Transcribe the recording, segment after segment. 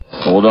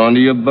Hold on to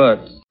your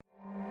butts.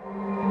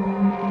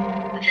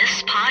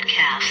 This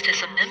podcast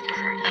is a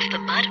member of the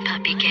Mud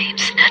Puppy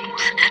Games Network.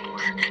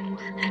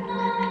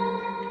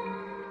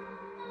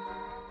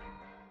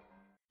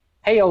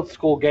 Hey, old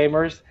school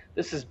gamers.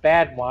 This is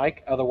Bad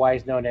Mike,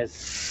 otherwise known as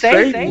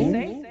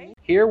Satan,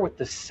 here with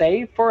the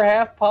Save for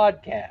Half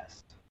podcast.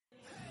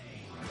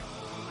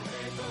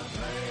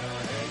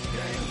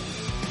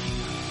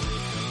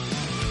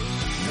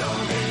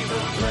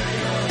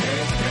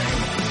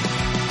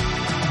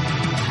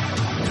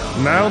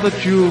 Now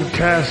that you've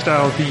cast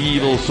out the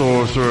evil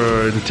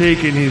sorcerer and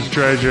taken his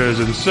treasures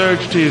and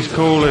searched his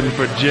colon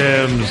for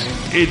gems,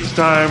 it's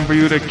time for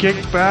you to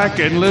kick back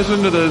and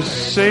listen to the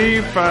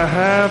Save for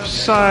Half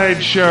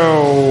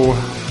sideshow.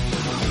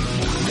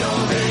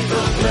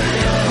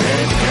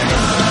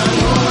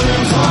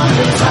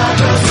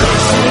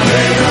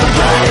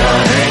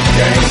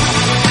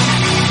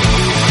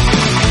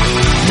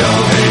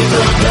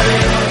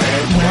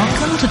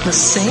 Welcome to the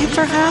Save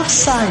for Half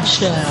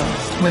sideshow,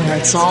 where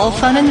it's all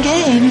fun and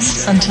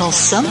games until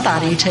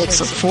somebody takes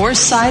a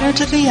four-sider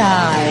to the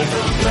eye.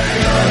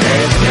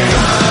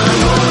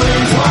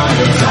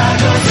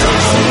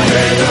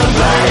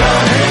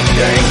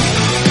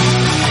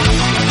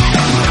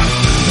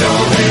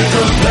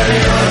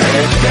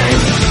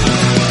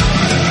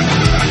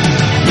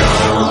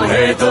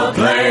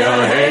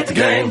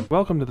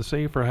 Welcome to the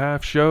Save for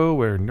Half show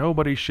where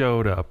nobody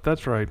showed up.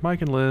 That's right,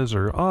 Mike and Liz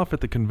are off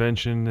at the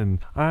convention and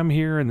I'm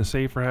here in the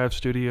Save for Half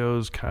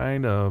studios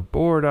kind of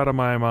bored out of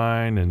my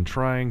mind and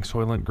trying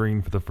Soylent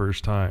Green for the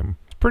first time.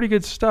 It's pretty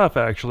good stuff,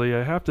 actually.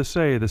 I have to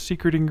say, the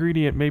secret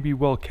ingredient may be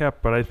well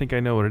kept, but I think I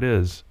know what it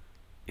is.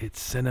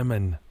 It's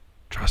cinnamon.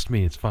 Trust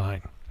me, it's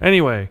fine.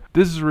 Anyway,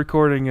 this is a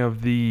recording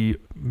of the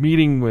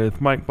meeting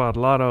with Mike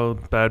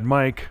Bottolato, Bad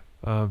Mike,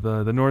 of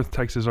the North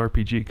Texas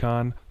RPG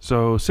Con.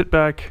 So sit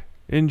back,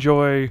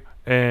 enjoy,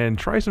 and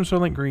try some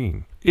Soylent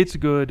Green. It's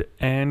good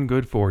and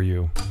good for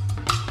you.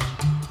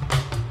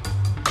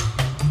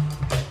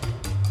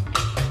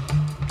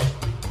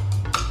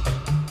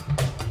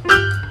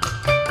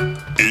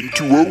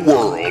 Into a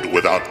world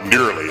without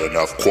nearly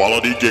enough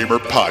quality gamer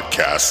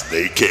podcasts,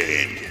 they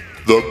came.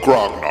 The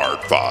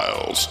Grognard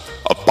Files,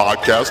 a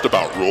podcast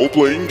about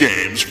role-playing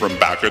games from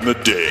back in the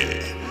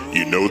day.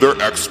 You know they're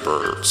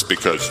experts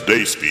because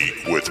they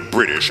speak with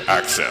British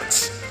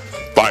accents.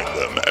 Find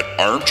them at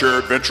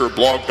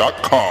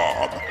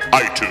armchairadventureblog.com,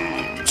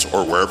 iTunes,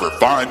 or wherever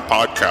fine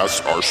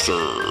podcasts are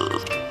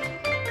served.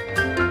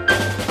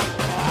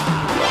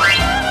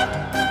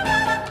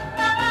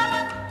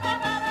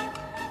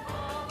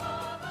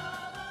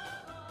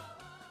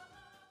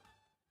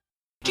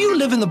 Do you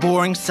live in the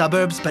boring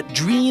suburbs but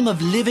dream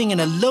of living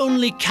in a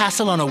lonely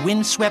castle on a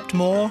windswept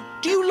moor?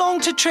 Do you long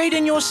to trade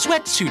in your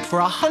sweatsuit for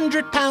a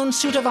 100-pound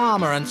suit of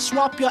armor and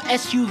swap your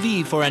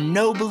SUV for a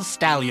noble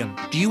stallion?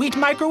 Do you eat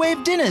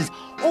microwave dinners,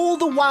 all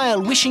the while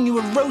wishing you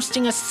were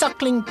roasting a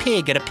suckling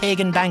pig at a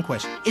pagan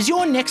banquet? Is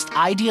your next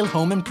ideal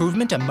home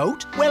improvement a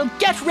moat? Well,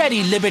 get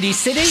ready, Liberty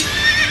City!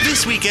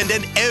 This weekend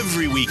and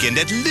every weekend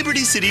at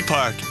Liberty City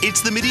Park,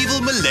 it's the Medieval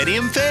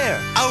Millennium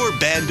Fair. Our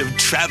band of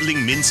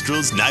traveling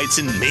minstrels, knights,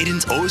 and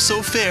maidens oh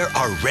so fair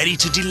are ready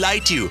to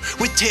delight you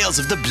with tales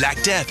of the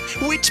Black Death,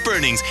 witch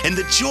burnings, and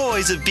the joys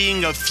of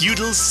being a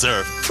feudal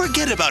serf.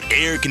 Forget about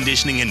air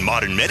conditioning and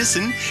modern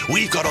medicine.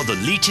 We've got all the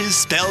leeches,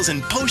 spells,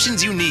 and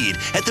potions you need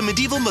at the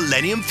Medieval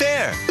Millennium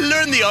Fair.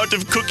 Learn the art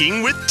of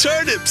cooking with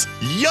turnips.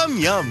 Yum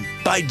yum.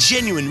 Buy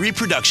genuine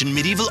reproduction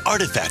medieval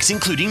artifacts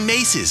including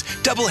maces,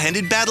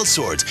 double-handed battle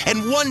swords,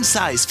 and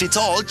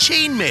one-size-fits-all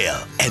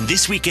chainmail. And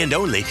this weekend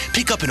only,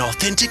 pick up an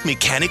authentic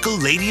mechanical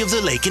Lady of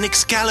the Lake in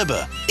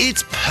Excalibur.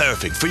 It's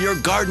perfect for your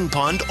garden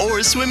pond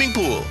or swimming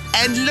pool.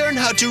 And learn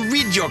how to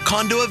rid your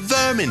condo of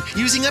vermin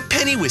using a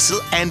penny whistle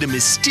and a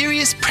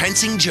mysterious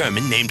prancing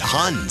German named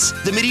Hans.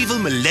 The Medieval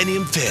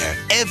Millennium Fair,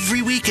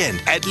 every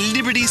weekend at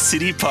Liberty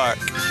City Park.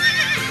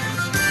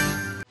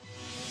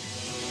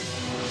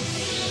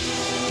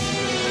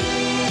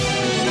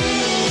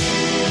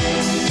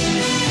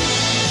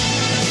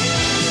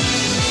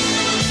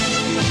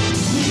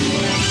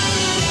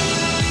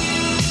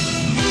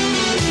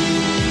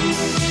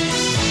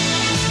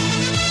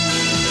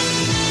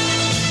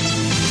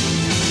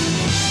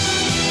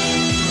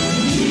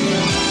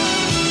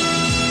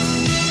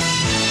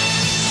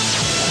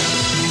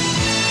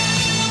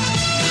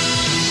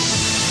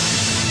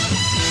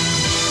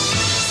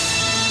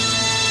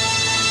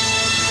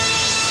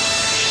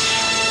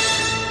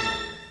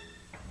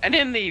 And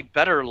in the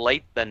better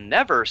late than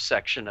never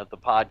section of the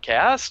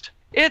podcast,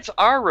 it's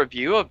our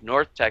review of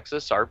North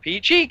Texas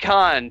RPG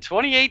Con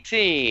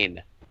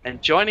 2018.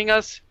 And joining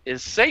us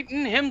is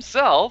Satan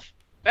himself,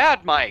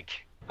 Bad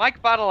Mike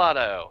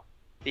Bottolato,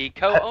 the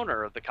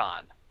co-owner of the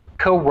con.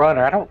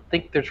 Co-runner. I don't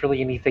think there's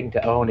really anything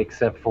to own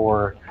except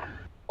for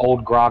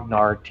old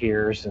Grognard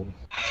tears and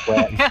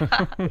sweat.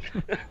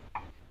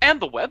 And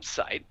the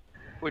website,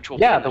 which will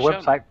the be in the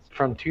show website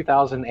from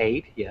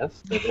 2008.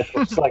 Yes, it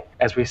looks like,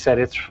 as we said,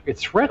 it's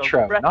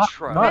retro, not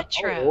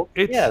old.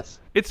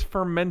 It's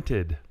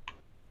fermented.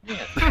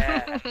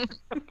 Yeah.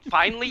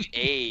 Finely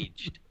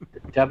aged.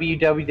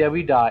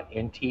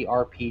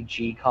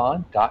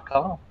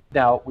 www.ntrpgcon.com.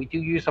 Now, we do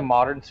use a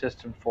modern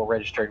system for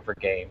registering for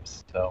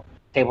games. So,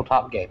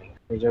 Tabletop Gaming.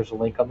 There's a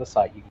link on the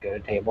site. You can go to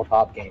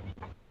Tabletop Gaming.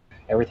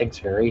 Everything's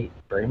very,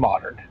 very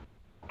modern.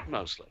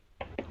 Mostly.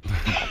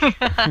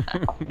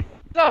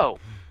 So,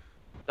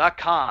 the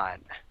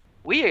con.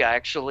 We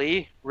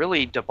actually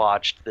really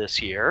debauched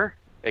this year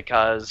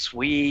because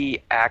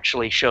we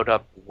actually showed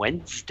up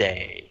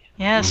Wednesday.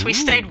 Yes, we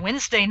stayed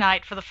Wednesday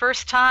night for the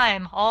first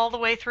time, all the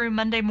way through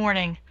Monday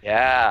morning.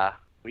 Yeah,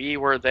 we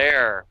were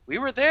there. We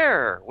were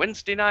there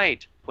Wednesday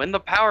night when the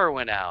power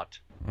went out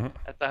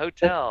at the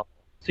hotel.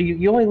 So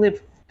you only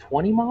live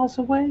 20 miles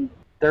away?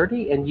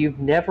 30? And you've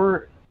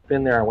never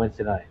been there on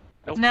Wednesday night?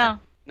 Nope. No.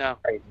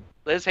 Right.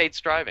 Liz hates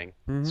driving,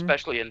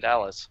 especially in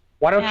Dallas.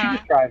 Why don't you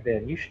just drive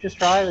then? You should just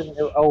drive and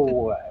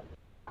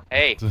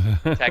Hey,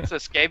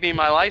 Texas gave me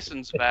my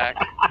license back.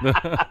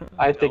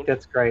 I think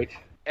that's great.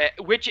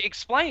 Which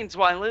explains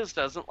why Liz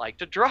doesn't like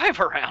to drive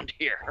around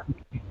here.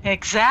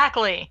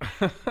 Exactly.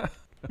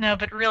 No,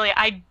 but really,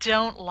 I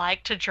don't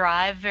like to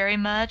drive very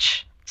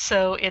much,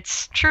 so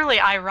it's truly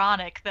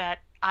ironic that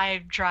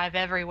I drive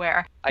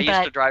everywhere. I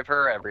used to drive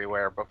her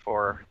everywhere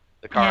before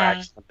the car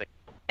accident thing.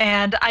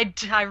 And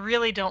I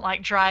really don't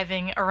like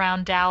driving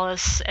around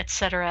Dallas,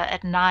 etc.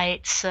 at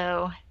night,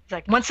 so it's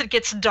like once it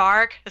gets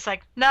dark, it's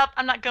like, nope,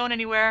 I'm not going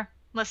anywhere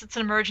unless it's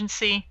an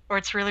emergency or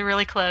it's really,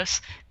 really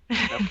close.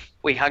 Yep.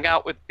 We hung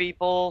out with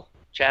people,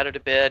 chatted a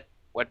bit,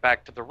 went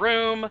back to the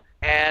room,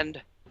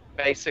 and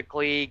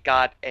basically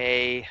got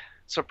a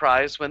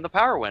surprise when the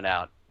power went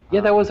out.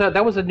 Yeah, that was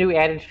a new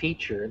added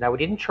feature. Now, we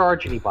didn't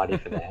charge anybody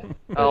for that.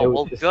 Oh,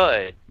 well,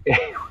 good.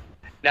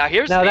 Now,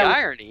 here's the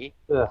irony.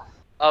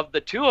 Of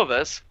the two of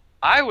us,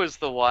 I was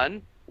the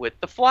one with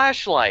the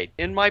flashlight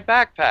in my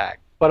backpack.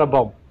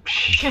 Ba-da-boom.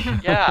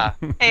 Yeah.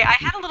 Hey, I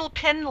had a little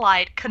pin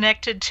light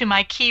connected to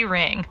my key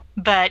ring,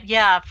 but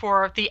yeah,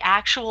 for the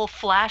actual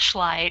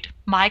flashlight,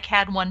 Mike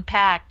had one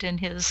packed in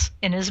his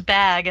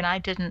bag, and I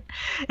didn't.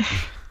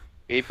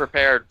 Be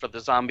prepared for the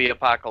zombie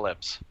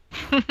apocalypse.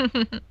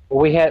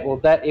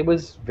 It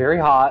was very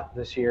hot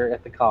this year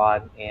at the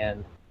con,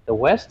 and the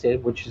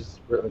Westin, which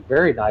is a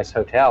very nice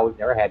hotel, we've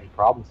never had any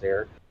problems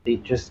there. They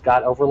just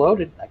got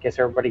overloaded. I guess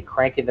everybody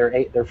cranking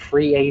their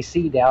free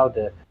AC down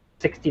to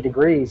 60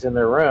 degrees in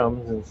their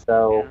rooms, and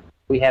so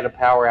we had a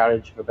power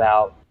outage of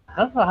about, I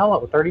don't know how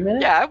long, 30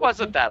 minutes? Yeah, it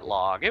wasn't that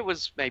long. It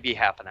was maybe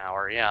half an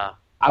hour, yeah.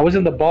 I was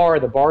in the bar.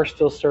 The bar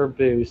still served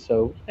booze,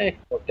 so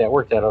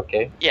worked out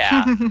okay.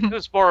 Yeah, it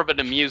was more of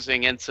an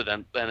amusing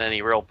incident than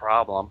any real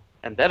problem.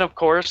 And then, of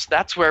course,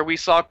 that's where we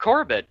saw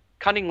Corbett,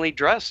 cunningly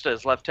dressed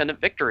as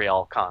Lieutenant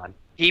Victoriel Khan.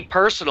 He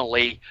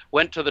personally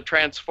went to the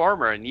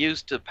transformer and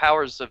used the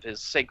powers of his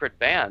sacred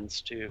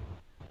bands to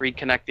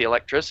reconnect the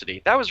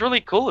electricity. That was really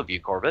cool of you,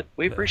 Corbett.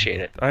 We appreciate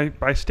it.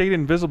 I stayed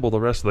invisible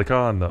the rest of the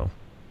con, though.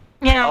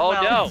 Yeah,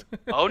 no.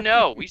 Oh,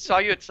 no. We saw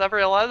you at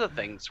several other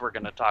things we're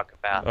going to talk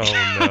about.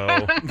 Oh,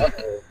 no.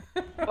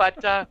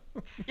 But,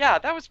 yeah,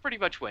 that was pretty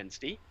much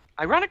Wednesday.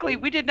 Ironically,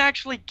 we didn't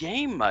actually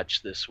game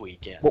much this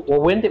weekend.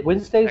 Well,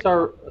 Wednesdays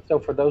are, so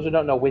for those who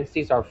don't know,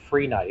 Wednesdays are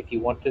free night. If you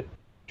want to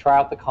try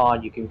out the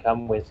con, you can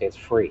come Wednesday. It's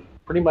free.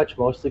 Pretty much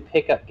mostly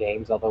pickup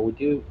games, although we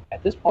do,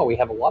 at this point, we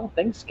have a lot of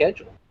things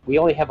scheduled. We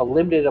only have a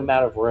limited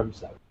amount of rooms,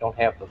 though. We don't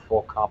have the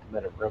full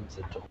complement of rooms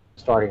until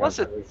starting on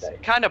Thursday. It's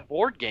kind of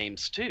board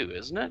games, too,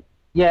 isn't it?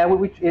 Yeah,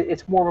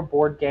 it's more of a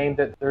board game.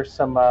 That there's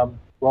some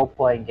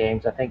role-playing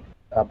games. I think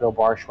Bill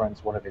Barsh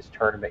runs one of his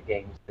tournament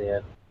games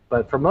then.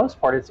 But for most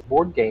part, it's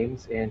board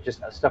games and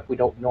just stuff we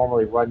don't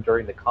normally run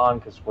during the con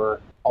because we're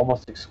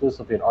almost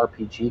exclusively an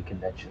RPG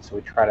convention. So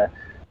we try to,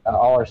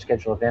 all our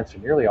scheduled events are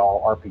nearly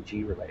all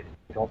RPG related.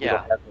 We don't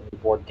have any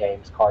board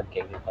games, card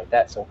games, anything like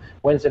that. So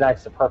Wednesday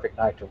night's the perfect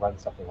night to run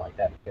something like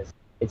that because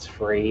it's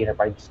free and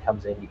everybody just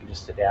comes in. You can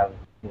just sit down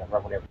and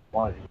run whatever you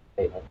want at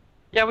the table.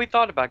 Yeah, we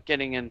thought about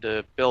getting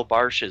into Bill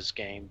Barsh's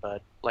game,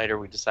 but later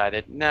we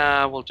decided,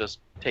 we'll just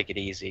take it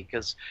easy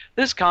because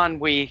this con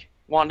we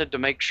wanted to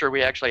make sure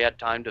we actually had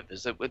time to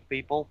visit with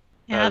people.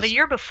 Yeah, the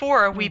year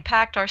before, we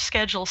packed our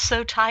schedule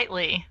so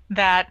tightly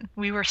that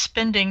we were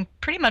spending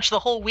pretty much the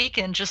whole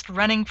weekend just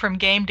running from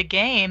game to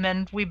game,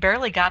 and we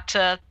barely got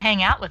to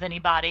hang out with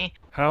anybody.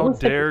 How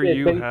dare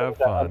you have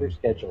fun?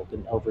 Underscheduled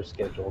and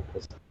overscheduled,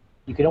 because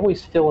you can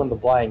always fill in the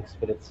blanks,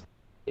 but it's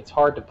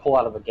hard to pull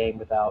out of a game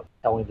without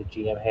telling the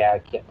GM, hey, I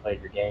can't play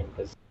your game,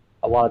 because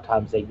a lot of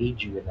times they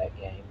need you in that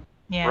game.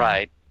 Yeah.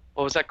 Right.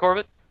 What was that,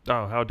 Corbett?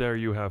 Oh, how dare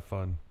you have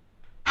fun?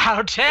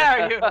 How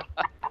dare you?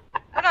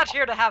 We're not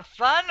here to have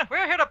fun.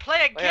 We're here to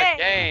play a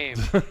game.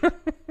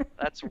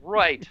 That's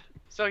right.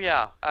 So,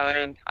 yeah,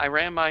 I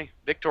ran my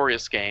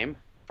victorious game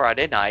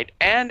Friday night,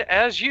 and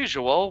as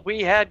usual,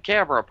 we had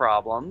camera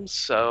problems,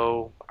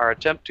 so our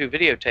attempt to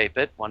videotape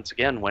it once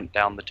again went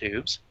down the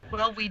tubes.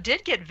 Well, we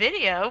did get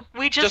video.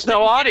 We just no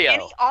didn't audio. Get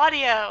any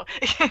audio.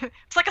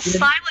 It's like a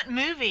silent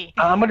movie.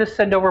 I'm going to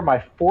send over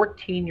my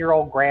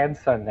 14-year-old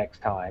grandson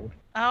next time.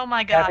 Oh,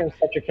 my God. Having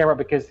such a camera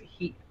because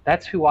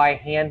that's who I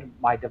hand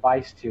my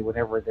device to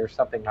whenever there's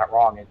something not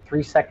wrong. And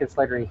 3 seconds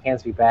later, he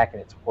hands me back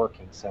and it's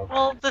working. So.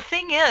 Well, the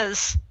thing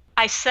is,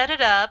 I set it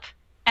up,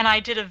 and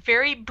I did a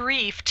very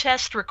brief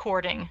test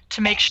recording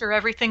to make sure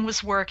everything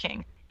was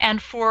working.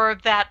 And for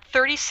that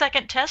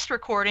 30-second test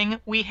recording,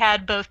 we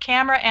had both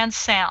camera and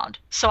sound.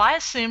 So I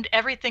assumed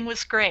everything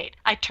was great.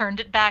 I turned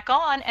it back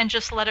on and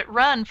just let it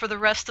run for the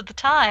rest of the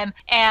time.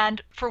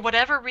 And for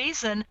whatever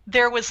reason,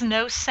 there was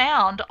no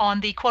sound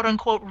on the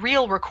quote-unquote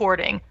real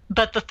recording.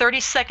 But the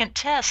 30-second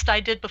test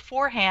I did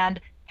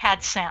beforehand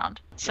had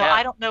sound. So Yeah.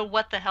 I don't know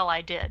what the hell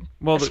I did.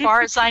 Well, As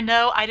far as I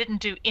know, I didn't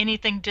do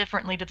anything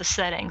differently to the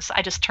settings.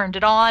 I just turned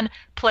it on,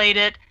 played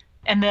it,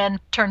 and then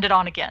turned it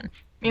on again.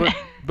 You know?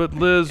 But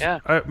Liz, Yeah.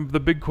 the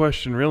big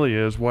question really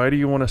is, why do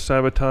you want to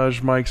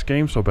sabotage Mike's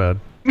game so bad?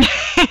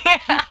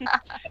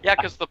 Yeah,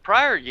 because the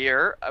prior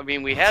year, I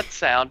mean, we had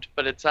sound,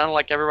 but it sounded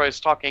like everybody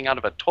was talking out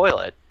of a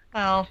toilet.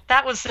 Well,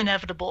 that was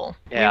inevitable.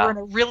 Yeah. We were in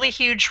a really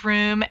huge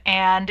room,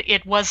 and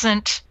it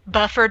wasn't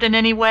buffered in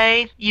any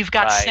way. You've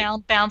got Right.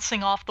 sound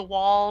bouncing off the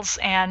walls,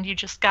 and you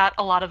just got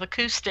a lot of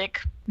acoustic.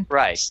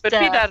 Right. But be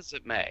Stuff. that as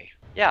it may.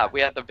 Yeah,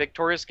 we had the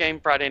Victorious game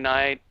Friday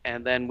night,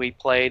 and then we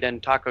played in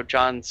Taco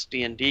John's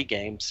D&D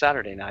game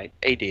Saturday night,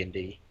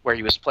 AD&D, where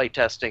he was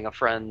playtesting a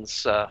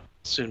friend's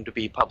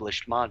soon-to-be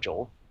published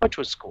module, which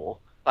was cool.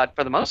 But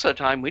for the most of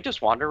the time, we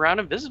just wandered around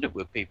and visited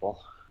with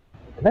people.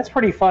 And that's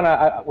pretty fun.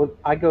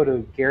 I go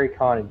to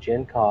GaryCon and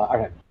Gen Con,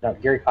 or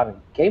not GaryCon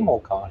and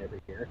GameholeCon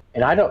every year.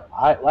 And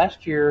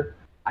last year,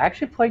 I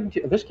actually played,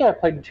 this year I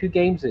played in 2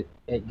 games at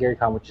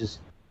GaryCon, which is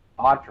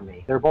odd for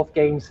me. They're both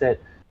games that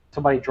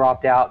somebody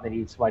dropped out and they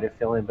need somebody to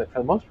fill in. But for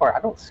the most part,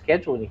 I don't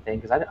schedule anything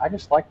because I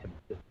just like to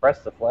press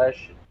the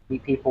flesh, and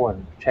meet people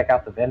and check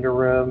out the vendor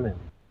room and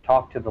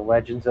talk to the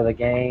legends of the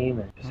game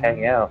and just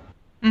hang out.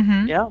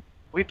 Mm-hmm. Yeah,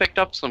 we picked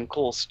up some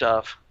cool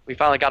stuff. We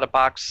finally got a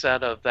box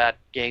set of that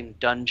game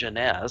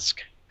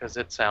Dungeon-esque, because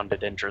it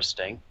sounded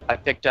interesting. I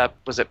picked up,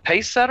 was it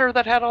Pace Setter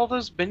that had all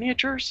those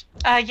miniatures?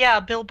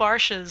 Yeah, Bill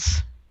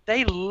Barsh's.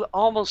 They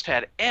almost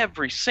had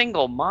every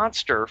single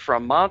monster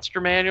from Monster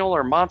Manual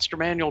or Monster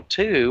Manual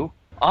 2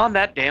 on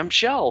that damn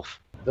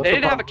shelf. Those They are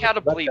didn't have a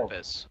probably-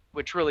 Cataplepus,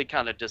 which really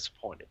kind of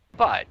disappointed.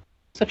 But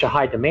Such a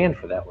high demand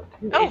for that one,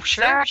 too. Oh,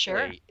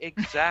 sure.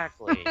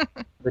 Exactly.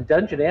 The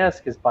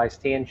Dungeon-esque is by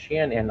Stan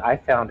Shin, and I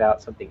found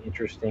out something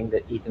interesting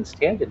that even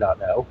Stan did not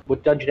know.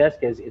 What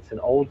Dungeon-esque is, it's an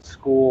old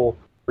school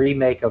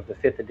remake of the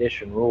 5th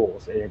edition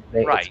rules. And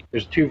Right.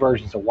 There's 2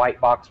 versions, a white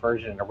box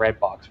version and a red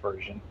box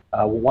version.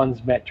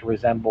 One's meant to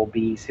resemble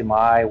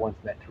BCMI,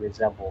 one's meant to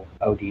resemble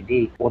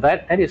ODD. Well,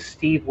 that is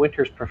Steve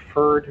Winter's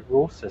preferred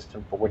rule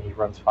system for when he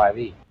runs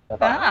 5e.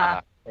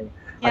 Ah. I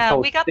Yeah,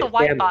 told we got the Stan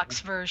white that- box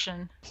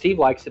version. Steve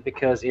likes it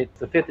because it's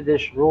the 5th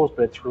edition rules,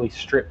 but it's really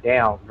stripped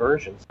down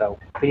version. So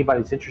if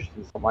anybody's interested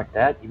in something like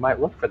that, you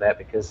might look for that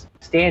because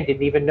Stan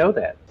didn't even know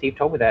that. Steve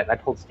told me that, and I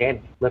told Stan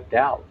he flipped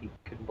out. He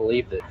couldn't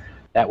believe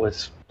that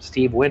was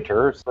Steve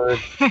Winter's rule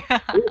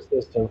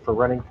system for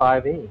running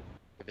 5e.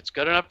 If it's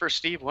good enough for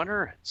Steve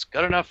Winter, it's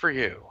good enough for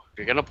you. If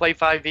you're going to play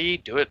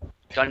 5e, do it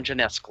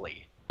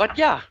Dungeon-esquely. But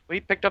yeah, we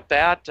picked up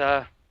that.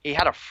 He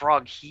had a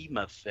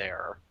Froghemoth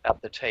there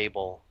at the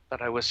table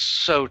that I was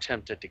so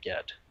tempted to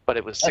get, but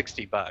it was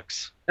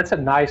 $60. That's a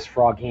nice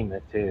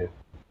Froghemoth, too.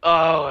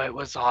 Oh, it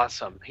was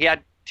awesome. He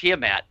had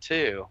Tiamat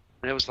too,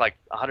 and it was like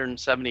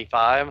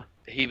 175.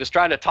 He was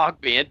trying to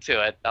talk me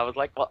into it. I was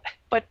like, well,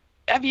 but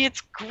I mean, it's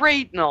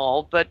great and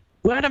all, but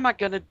what am I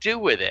going to do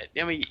with it?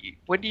 I mean,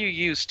 when do you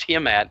use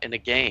Tiamat in a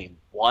game?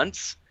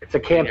 Once? It's a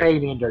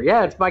campaign ender.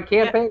 Yeah, it's my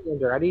campaign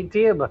ender. I need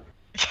Tiamat.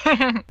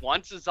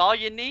 Once is all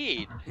you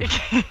need.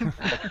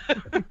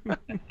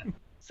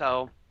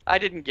 So I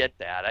didn't get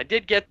that. I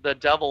did get the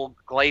Devil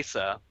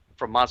Glacia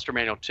from Monster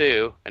Manual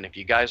 2, and if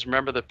you guys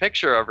remember the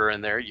picture of her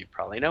in there, you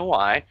probably know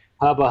why.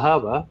 Hubba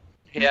hubba.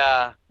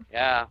 Yeah.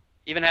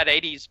 Even had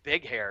 80s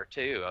big hair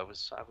too. I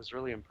was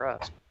really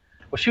impressed.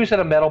 Well, she was in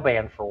a metal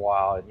band for a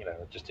while, and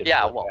it just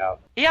didn't work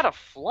out. He had a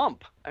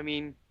flump. I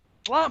mean,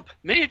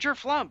 miniature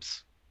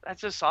flumps.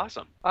 That's just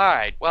awesome. All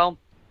right, well,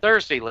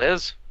 Thursday,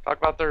 Liz. Talk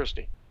about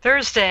Thursday.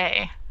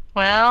 Thursday.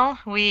 Well,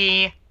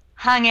 we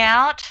hung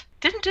out.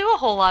 Didn't do a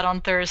whole lot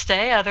on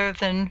Thursday other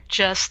than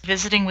just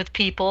visiting with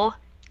people.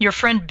 Your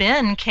friend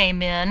Ben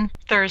came in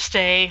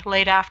Thursday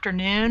late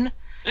afternoon.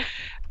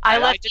 I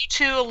left you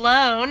 2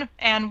 alone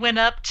and went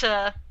up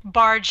to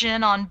barge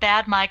in on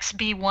Bad Mike's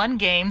B1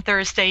 game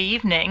Thursday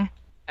evening.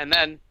 And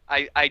then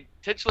I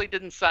intentionally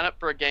didn't sign up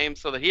for a game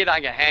so that he and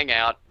I could hang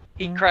out.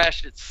 He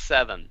crashed at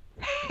 7.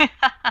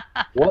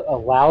 What a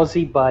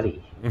lousy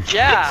buddy.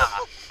 Yeah.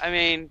 I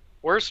mean,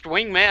 worst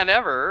wingman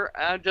ever.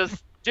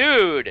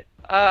 Dude.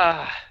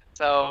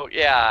 So,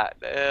 yeah,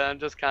 I'm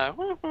just kind of,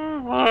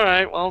 all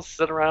right, well,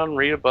 sit around and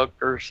read a book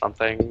or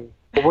something.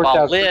 It worked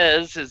While out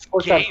Liz is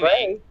worked out gaming.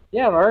 great.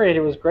 Yeah, all right. It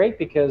was great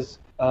because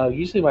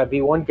usually my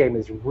B1 game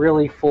is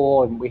really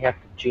full and we have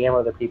to jam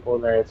other people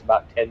in there. It's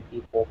about 10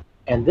 people.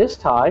 And this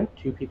time,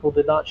 2 people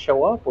did not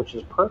show up, which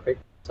is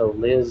perfect. So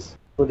Liz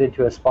put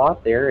into a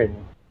spot there and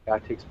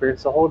got to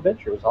experience the whole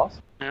adventure. It was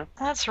awesome.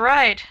 That's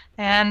right.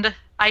 And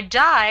I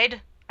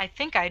died I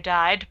think I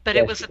died, but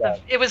Yes, it was you at the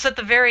died. it was at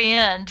the very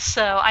end.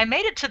 So I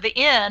made it to the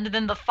end,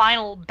 then the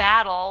final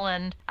battle,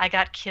 and I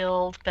got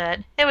killed, but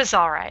it was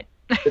all right.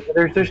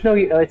 There's no.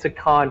 It's a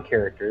con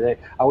character. I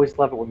always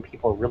love it when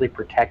people are really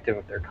protective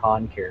of their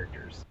con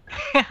characters.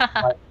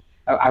 I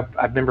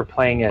remember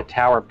playing a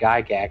Tower of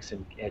Gygax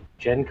at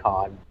Gen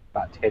Con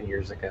about 10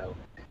 years ago,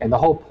 and the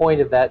whole point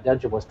of that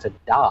dungeon was to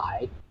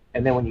die,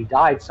 and then when you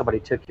died,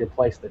 somebody took your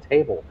place at the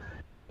table.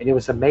 And it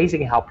was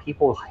amazing how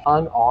people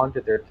hung on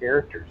to their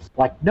characters.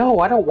 Like, no,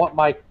 I don't want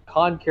my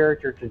con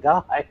character to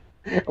die.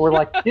 And we're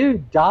like,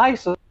 dude, die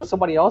so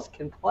somebody else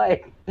can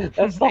play.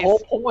 That's the whole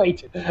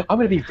point. I'm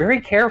going to be very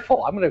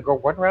careful. I'm going to go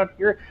run around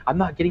here. I'm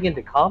not getting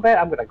into combat.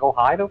 I'm going to go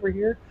hide over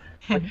here.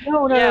 Like,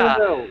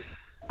 no.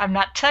 I'm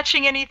not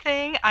touching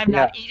anything. I'm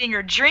not eating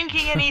or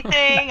drinking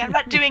anything. I'm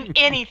not doing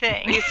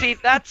anything. You see,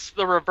 that's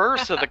the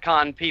reverse of the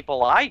con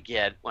people I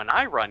get when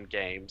I run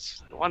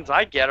games. The ones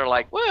I get are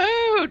like,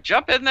 woohoo,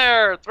 jump in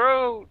there,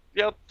 throw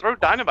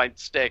dynamite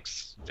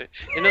sticks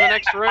into the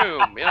next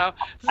room,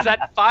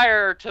 set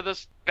fire to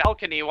this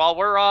balcony while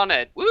we're on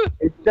it. Woo!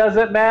 It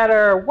doesn't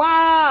matter.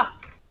 Wah!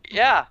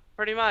 Yeah,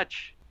 pretty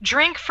much.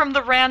 Drink from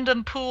the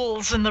random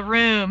pools in the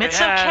room. It's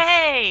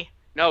okay.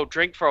 No,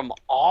 drink from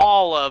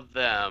all of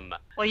them.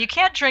 Well, you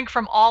can't drink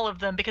from all of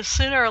them because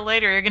sooner or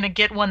later you're going to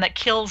get one that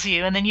kills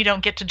you, and then you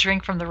don't get to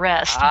drink from the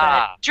rest.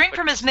 But drink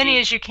from as many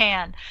as you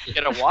can.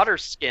 Get a water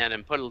skin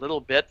and put a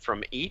little bit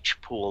from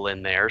each pool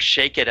in there,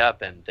 shake it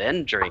up, and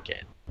then drink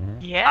it.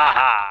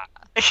 Yeah.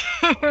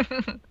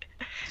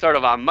 Sort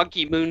of a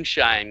monkey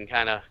moonshine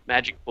kind of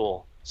magic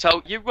pool.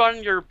 So you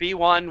run your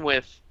B1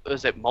 with,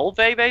 is it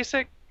Mulvey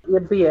Basic? Yeah,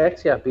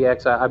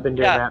 BX. I've been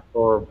doing that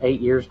for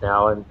 8 years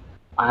now, and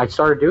I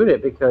started doing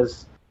it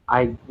because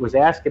I was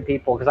asking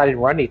people, because I didn't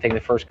run anything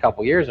the first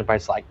couple years, and I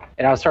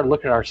started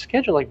looking at our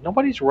schedule, like,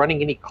 nobody's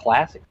running any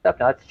classic stuff.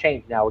 Now, that's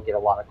changed now. We get a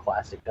lot of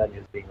classic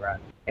dungeons being run.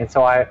 And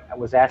so I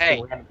was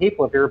asking random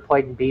people, have you ever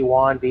played in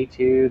B1,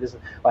 B2? This is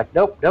like,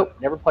 nope,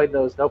 never played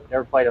those. Nope,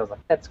 never played those.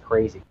 Like, that's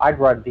crazy. I'd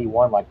run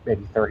B1 like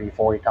maybe 30,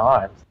 40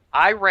 times.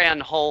 I ran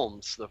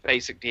Holmes, the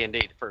basic D&D,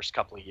 the first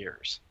couple of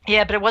years.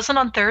 Yeah, but it wasn't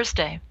on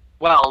Thursday.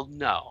 Well,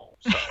 no.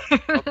 So,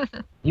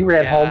 You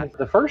ran Holmes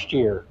the first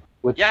year.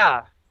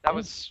 Yeah, that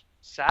was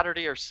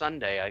Saturday or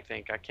Sunday, I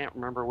think. I can't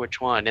remember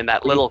which one, in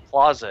that little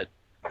closet.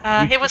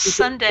 It was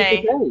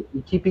Sunday. You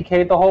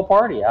TPK'd the whole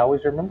party. I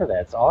always remember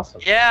that. It's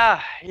awesome. Yeah.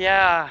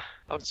 I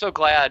was so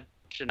glad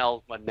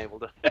Janelle wasn't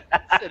able to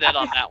sit in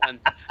on that one.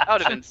 That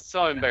would have been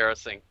so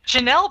embarrassing.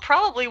 Janelle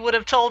probably would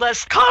have told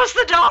us, close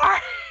the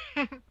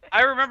door!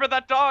 I remember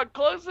that dog.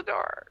 Close the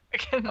door.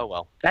 Oh,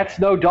 well. That's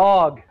no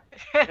dog.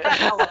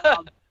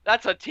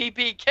 That's a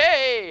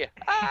TPK.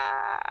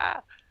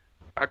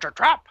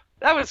 Trap.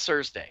 That was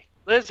Thursday.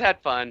 Liz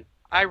had fun.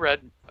 I read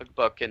a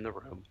book in the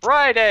room.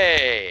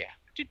 Friday.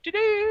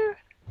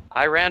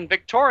 I ran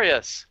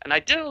Victorious, and I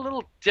did a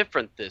little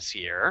different this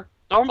year.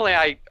 Normally,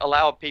 I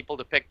allow people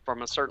to pick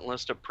from a certain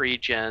list of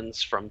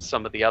pre-gens from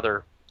some of the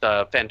other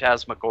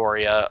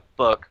Phantasmagoria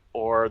book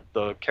or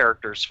the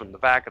characters from the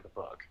back of the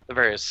book, the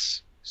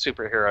various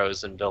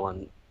superheroes and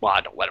villains. Well,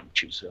 I don't let them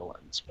choose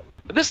villains.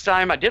 But this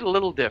time, I did a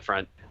little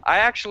different. I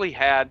actually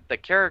had the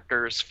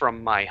characters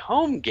from my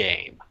home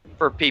game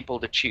for people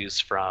to choose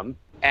from,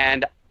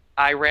 and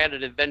I ran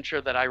an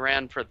adventure that I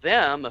ran for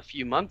them a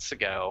few months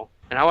ago,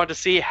 and I wanted to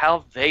see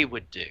how they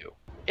would do.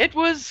 It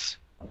was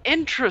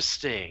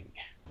interesting.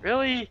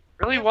 Really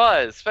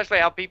was, especially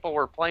how people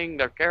were playing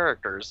their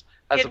characters.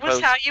 It was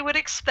how you would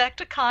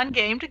expect a con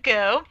game to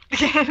go.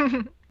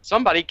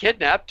 Somebody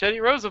kidnapped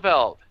Teddy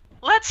Roosevelt.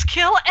 Let's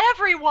kill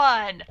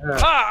everyone!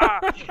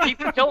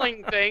 Keep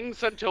killing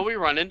things until we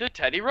run into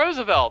Teddy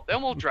Roosevelt.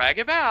 Then we'll drag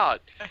him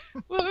out.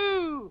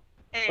 Woohoo!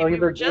 Hey, we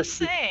were just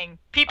saying.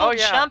 People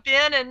jump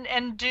in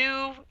and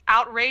do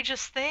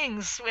outrageous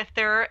things if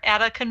they're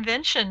at a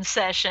convention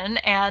session,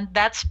 and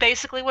that's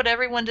basically what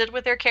everyone did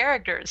with their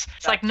characters.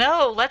 It's like,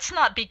 no, let's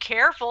not be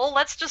careful.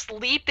 Let's just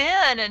leap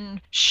in and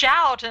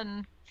shout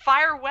and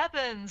fire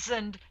weapons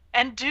and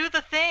do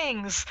the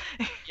things.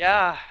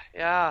 Yeah.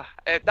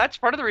 That's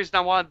part of the reason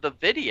I wanted the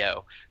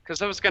video,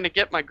 because I was going to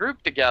get my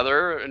group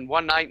together, and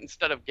one night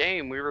instead of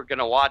game, we were going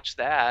to watch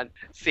that,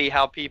 see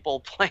how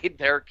people played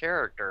their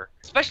character.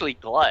 Especially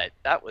Glut.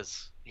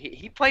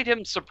 He played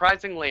him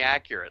surprisingly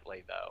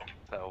accurately, though.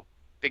 So,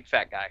 big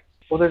fat guy.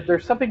 Well,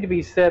 there's something to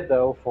be said,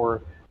 though,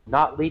 for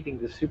not leaving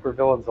the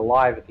supervillains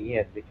alive at the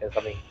end, because,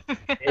 I mean,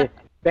 if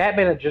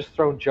Batman had just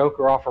thrown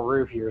Joker off a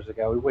roof years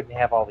ago, we wouldn't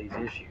have all these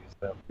issues.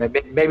 So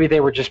maybe they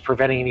were just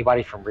preventing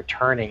anybody from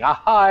returning.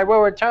 Aha, I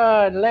will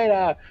return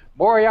later.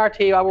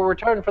 Moriarty, I will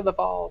return from the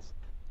falls.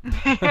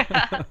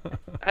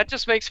 That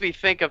just makes me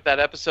think of that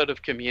episode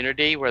of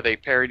Community where they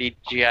parodied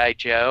G.I.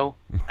 Joe.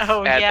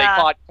 Oh, and they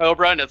fought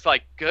Cobra, and it's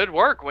like, good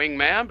work,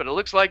 wingman, but it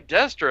looks like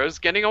Destro's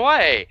getting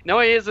away. No,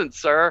 he isn't,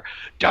 sir.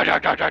 Da, da,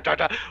 da, da, da,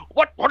 da.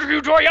 What are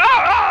you doing?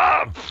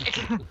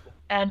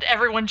 And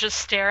everyone just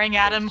staring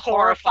at him,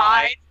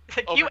 horrified.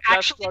 Like, you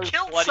actually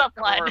killed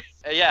someone.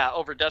 Yeah,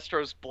 over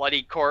Destro's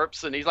bloody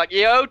corpse, and he's like,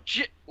 yo,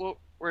 well,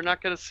 we're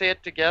not going to say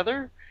it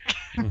together?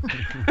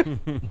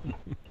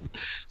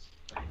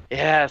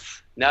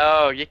 Yes.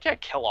 No, you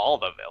can't kill all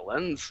the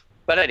villains.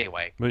 But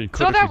anyway, Well, you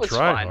could so if that you was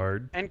tried fun.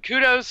 hard. And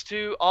kudos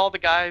to all the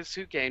guys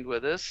who gamed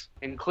with us,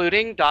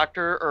 including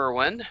Dr.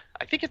 Irwin.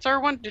 I think it's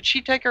Irwin. Did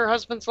she take her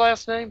husband's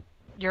last name?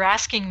 You're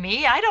asking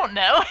me? I don't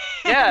know.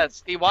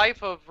 Yes, the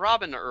wife of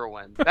Robin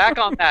Irwin. Back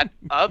on that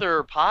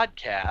other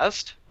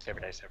podcast,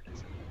 Every Day.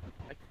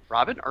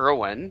 Robin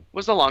Irwin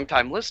was a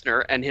longtime listener,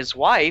 and his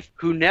wife,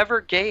 who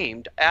never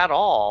gamed at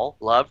all,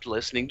 loved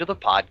listening to the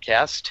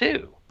podcast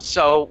too.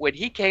 So when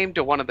he came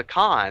to one of the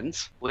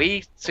cons,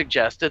 we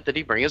suggested that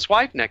he bring his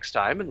wife next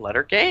time and let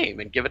her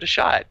game and give it a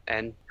shot.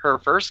 And her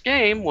first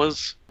game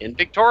was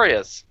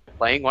Invictorious,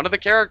 playing one of the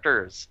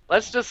characters.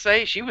 Let's just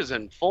say she was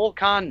in full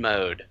con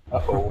mode.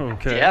 Uh-oh.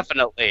 Okay.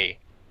 Definitely.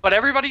 But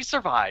everybody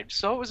survived,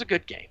 so it was a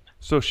good game.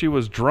 So she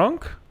was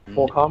drunk?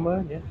 Full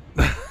combo,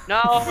 yeah.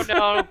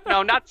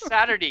 No, not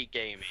Saturday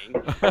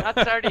gaming. Not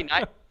Saturday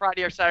night,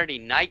 Friday or Saturday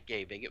night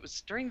gaming. It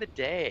was during the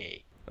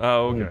day.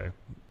 Oh, okay.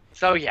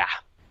 So yeah,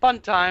 fun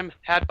time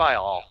had by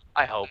all,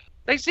 I hope.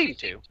 They seem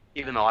to,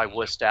 even though I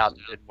wussed out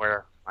and didn't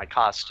wear my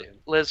costume.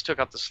 Liz took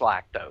up the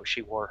slack, though.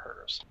 She wore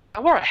hers. I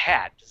wore a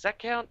hat. Does that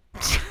count?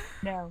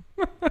 No.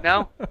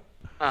 No?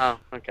 Oh,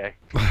 okay.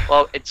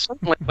 Well, it's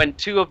certainly when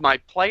two of my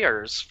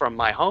players from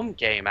my home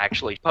game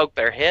actually poked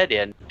their head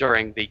in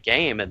during the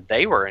game and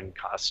they were in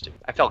costume.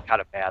 I felt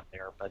kind of bad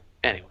there, but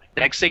anyway.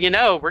 Next thing you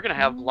know, we're going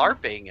to have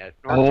LARPing at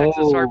North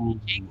Texas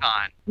RPG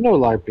Con. No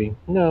LARPing.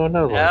 No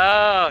LARPing.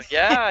 Oh,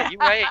 yeah, you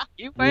wait.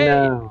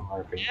 No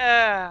LARPing.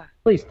 Yeah.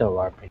 Please no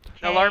LARPing.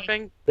 No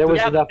LARPing? There was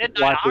Yeah, enough the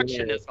Midnight LARPing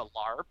Auction there. is a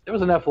LARP. There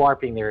was enough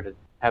LARPing there to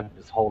have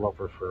this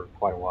holdover for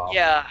quite a while.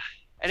 Yeah.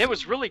 And it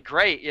was really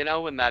great,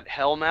 when that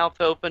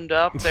Hellmouth opened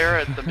up there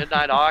at the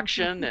Midnight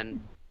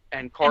Auction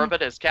and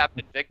Corbett as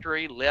Captain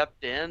Victory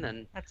leapt in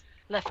and That's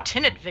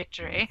Lieutenant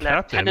Victory.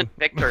 Lieutenant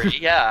Victory,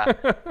 yeah.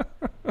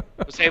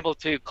 Was able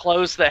to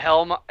close the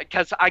helm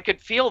because I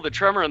could feel the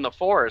tremor in the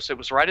force. It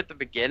was right at the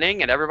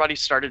beginning and everybody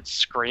started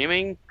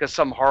screaming because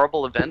some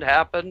horrible event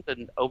happened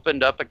and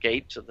opened up a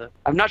gate to the...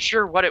 I'm not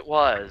sure what it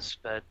was,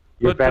 but...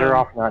 You're But, better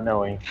off not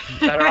knowing.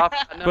 Better off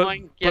not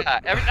knowing? but- Yeah,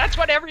 that's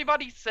what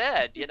everybody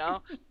said,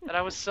 that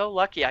I was so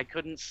lucky I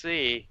couldn't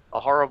see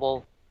a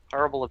horrible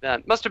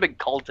event. Must have been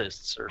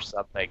cultists or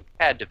something.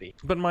 Had to be.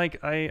 But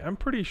Mike, I'm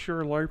pretty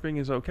sure LARPing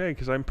is okay,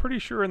 because I'm pretty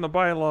sure in the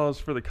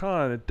bylaws for the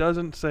con, it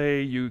doesn't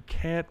say you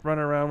can't run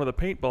around with a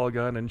paintball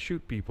gun and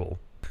shoot people.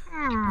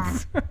 I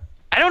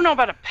don't know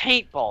about a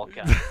paintball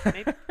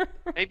gun.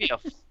 Maybe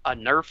a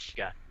Nerf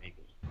gun, maybe.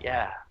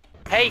 Yeah.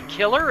 Hey,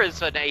 Killer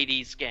is an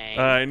 80s game.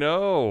 I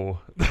know.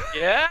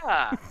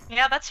 Yeah.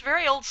 Yeah, that's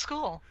very old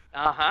school.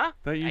 Uh-huh.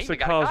 That I used to even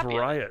got a cause copy of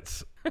it.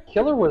 riots.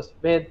 Killer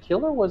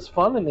was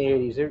fun in the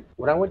 80s.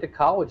 When I went to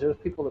college, there was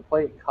people that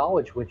played in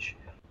college, which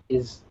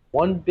is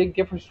one big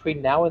difference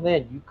between now and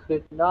then. You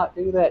could not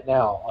do that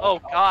now. Oh,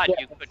 God,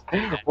 you couldn't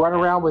do that. Run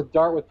around with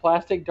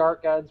plastic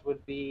dart guns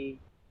would be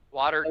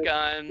Water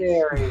guns,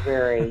 very,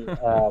 very,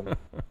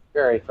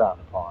 very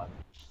frowned upon.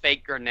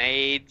 fake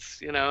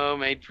grenades,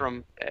 made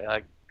from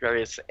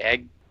various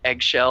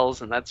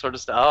eggshells and that sort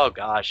of stuff. Oh,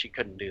 gosh, you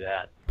couldn't do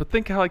that. But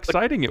think how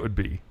exciting it would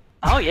be.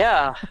 Oh,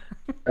 yeah.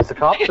 As the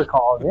cops are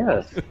calling,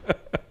 yes.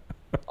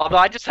 Although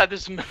I just had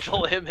this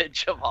mental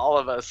image of all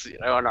of us, in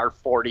our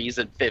 40s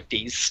and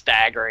 50s,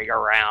 staggering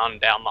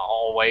around down the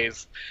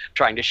hallways,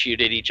 trying to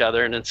shoot at each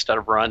other, and instead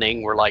of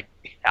running, we're like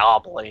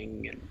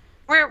hobbling. And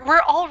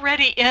We're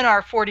already in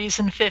our 40s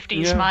and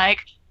 50s, Yeah.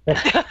 Mike.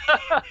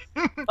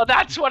 well,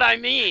 that's what I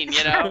mean.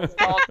 We're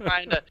all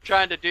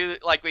trying to do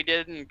like we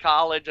did in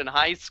college and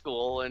high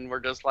school, and we're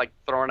just like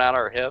throwing out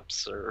our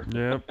hips or.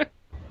 Yep.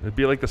 It'd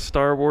be like the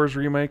Star Wars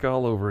remake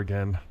all over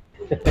again.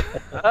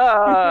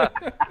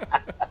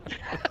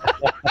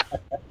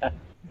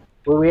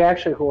 Well, we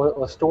actually,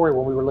 a story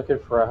when we were looking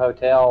for a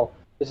hotel,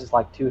 this is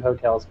like 2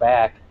 hotels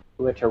back,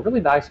 we went to a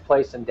really nice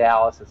place in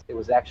Dallas. It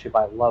was actually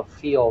by Love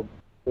Field.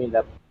 We ended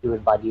up doing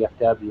it by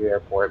DFW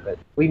Airport, but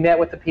we met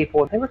with the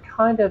people, and they were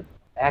kind of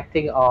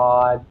acting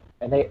odd,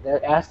 and they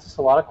asked us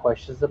a lot of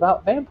questions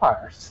about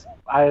vampires.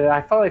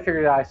 I finally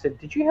figured it out. I said,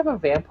 "Did you have a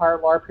vampire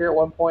LARP here at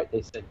one point?"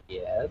 They said,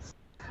 "Yes."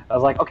 I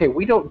was like, "Okay,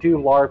 we don't do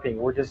LARPing.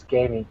 We're just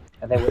gaming."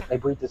 And they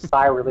breathed a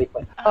sigh of relief,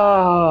 like,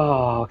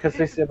 "Oh," because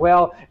they said,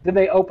 "Well." Then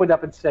they opened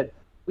up and said,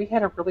 "We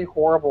had a really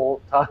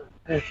horrible time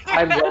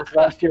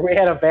last year. We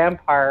had a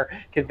vampire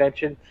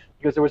convention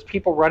because there was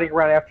people running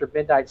around after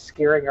midnight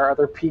scaring our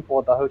other people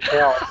at the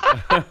hotel."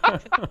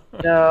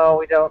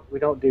 No, we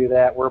don't do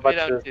that. We're a bunch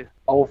of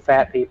old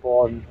fat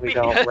people, and we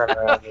don't run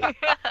around and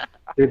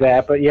do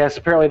that. But yes,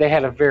 apparently they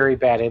had a very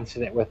bad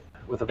incident with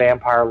a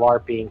vampire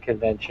LARPing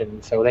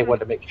convention, so they wanted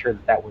to make sure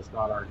that was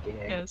not our gig.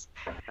 Yes.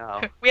 Oh.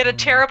 We had a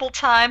terrible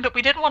time, but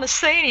we didn't want to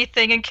say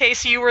anything in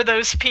case you were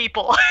those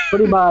people.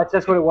 Pretty much,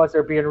 that's what it was.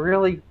 They're being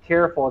really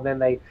careful, and then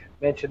they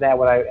mentioned that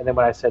when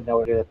I said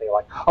no to it, they were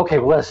like, "Okay,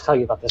 well, let's tell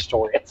you about this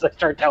story." And so they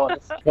started telling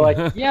us. They're like,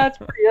 "Yeah,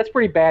 that's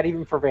pretty bad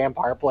even for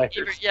vampire players."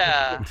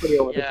 Yeah. It's pretty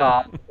over the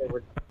top.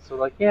 So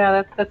like,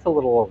 yeah, that's a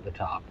little over the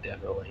top,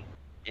 definitely.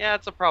 Yeah,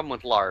 it's a problem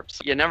with LARPs.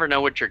 You never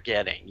know what you're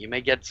getting. You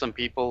may get some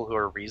people who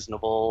are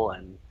reasonable,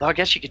 and I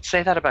guess you could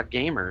say that about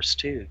gamers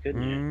too,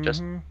 couldn't you?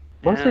 Just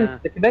Mostly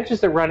the conventions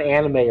that run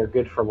anime are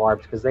good for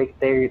LARPs because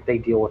they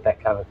deal with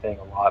that kind of thing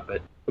a lot.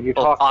 But when you're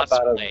talking about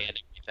cosplay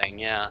and everything,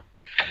 yeah.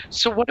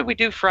 So what did we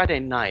do Friday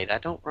night? I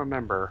don't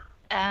remember.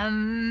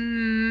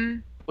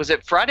 Was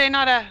it Friday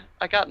night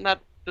I got in that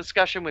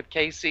discussion with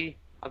Casey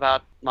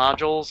about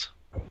modules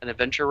and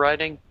adventure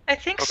writing? I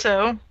think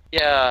so.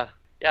 Yeah,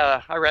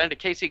 I ran into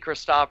Casey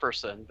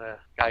Christopherson, the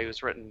guy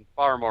who's written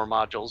far more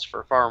modules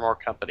for far more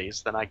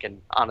companies than I can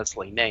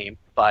honestly name.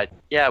 But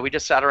yeah, we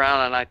just sat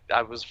around, and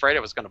I was afraid I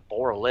was going to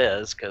bore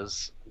Liz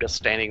because I'm just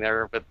standing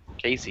there with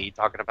Casey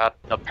talking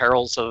about the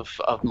perils of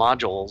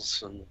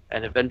modules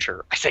and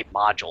adventure. I say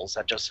modules,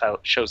 that just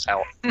shows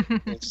how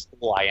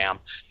cool I am.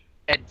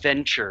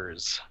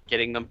 Adventures,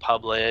 getting them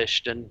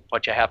published, and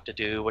what you have to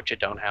do, what you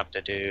don't have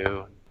to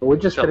do. We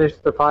just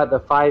finished the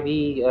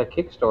 5e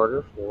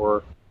Kickstarter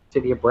for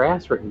City of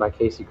Brass, written by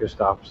Casey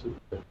Christopherson.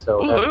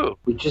 So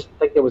we just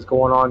think it was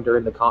going on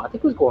during the con. I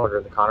think it was going on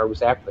during the con, or it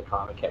was after the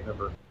con. I can't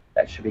remember.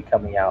 That should be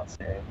coming out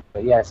soon.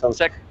 But yeah, so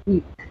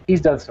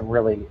he's done some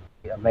really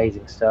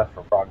amazing stuff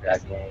for Frog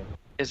Dad Games.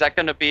 Is that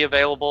going to be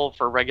available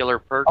for regular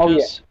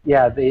purchase? Oh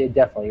yeah, they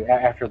definitely.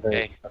 After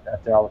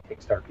all the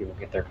Kickstarter people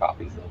get their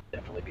copies, they'll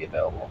definitely be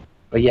available.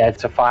 But yeah,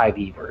 it's a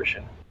 5e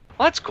version.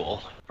 Well, that's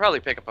cool. Probably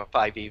pick up a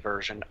 5e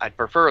version. I'd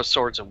prefer a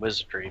Swords and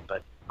Wizardry,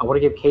 but I want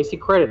to give Casey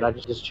credit. I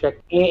just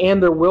checked,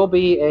 and there will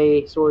be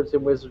a Swords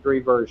and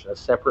Wizardry version, a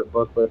separate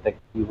booklet that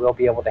you will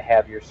be able to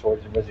have your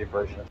Swords and Wizardry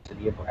version of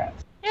City of Brass.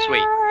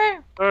 Sweet.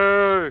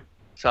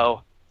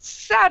 So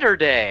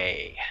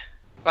Saturday.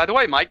 By the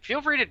way, Mike,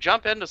 feel free to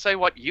jump in to say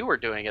what you were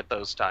doing at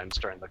those times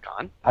during the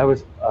con.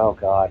 Oh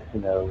God, who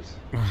knows?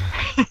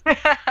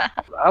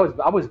 I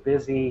was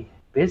busy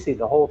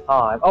the whole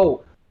time.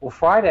 Oh, well,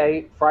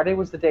 Friday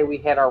was the day we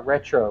had our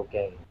retro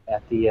game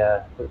at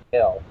the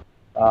hotel.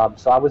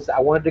 So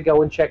I wanted to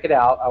go and check it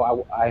out.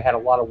 I had a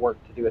lot of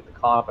work to do at the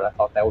con, but I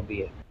thought that would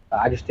be it.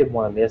 I just didn't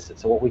want to miss it.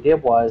 So what we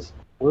did was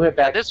we went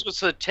back. This was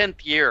the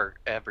 10th year,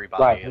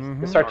 everybody. Right.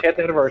 Mm-hmm. It's our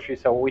 10th anniversary.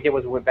 So what we did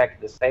was we went back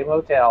to the same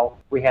hotel.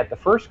 We had the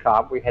first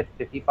con. We had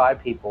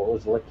 55 people. It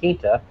was La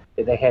Quinta.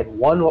 They had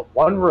one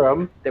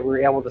room that we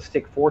were able to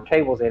stick 4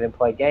 tables in and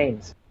play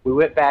games. We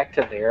went back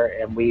to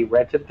there and we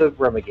rented the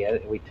room again.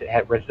 And we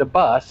had rented a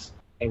bus.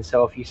 And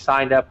so if you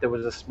signed up, there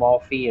was a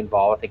small fee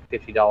involved, I think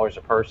 $50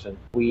 a person.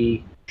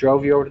 We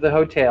drove you over to the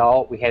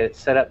hotel. We had it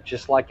set up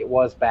just like it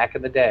was back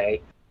in the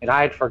day. And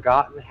I had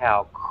forgotten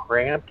how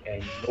cramped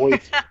and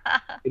noisy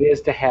it is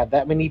to have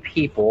that many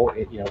people,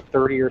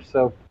 30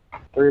 to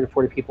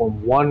 40 people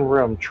in one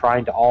room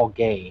trying to all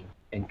game.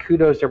 And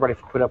kudos to everybody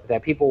for putting up with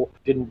that. People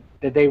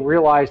they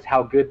realized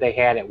how good they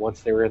had it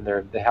once they were in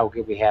there, how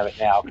good we have it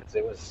now, because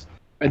it was.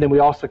 And then we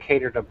also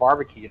catered a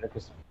barbecue dinner,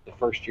 because the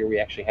first year we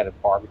actually had a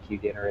barbecue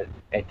dinner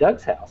at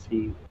Doug's house.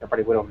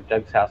 Everybody went over to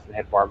Doug's house and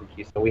had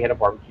barbecue, so we had a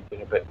barbecue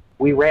dinner. But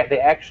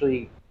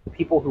the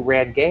people who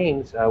ran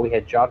games, we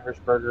had John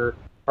Hertzberger,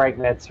 Frank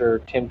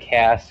Metzer, Tim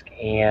Kask,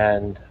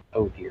 and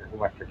who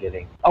am I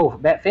forgetting? Oh,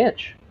 Matt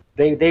Finch.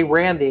 They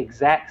ran the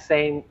exact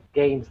same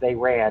games they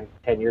ran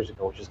 10 years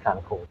ago, which is kind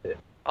of cool too.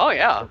 Oh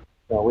yeah.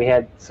 So we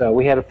had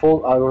a full.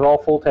 It was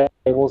all full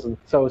tables, and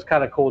so it was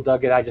kind of cool.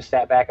 Doug and I just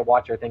sat back and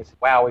watched everything. And said,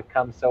 wow, we've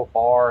come so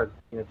far,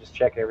 and just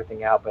checking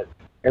everything out. But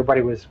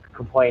everybody was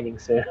complaining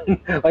soon,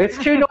 like it's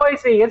too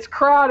noisy, it's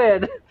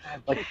crowded.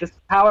 Like this is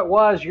how it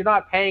was. You're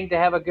not paying to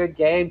have a good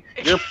game.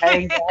 You're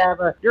paying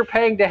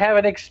to have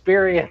an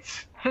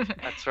experience.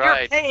 That's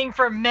right. You're paying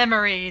for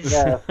memories.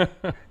 Yeah.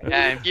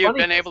 And if you'd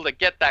been able to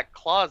get that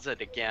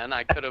closet again,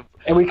 I could have.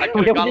 And we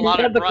got a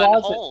lot of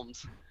run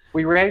homes.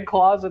 We ran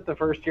closet the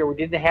first year. We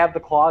didn't have the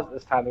closet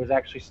this time. There was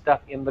actually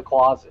stuff in the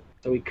closet,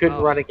 so we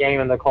couldn't run a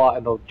game in the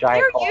giant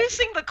You're closet.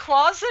 using the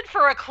closet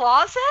for a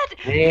closet?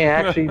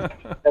 Yeah, actually,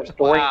 have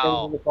storing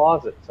things in the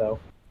closet. So,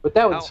 but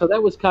that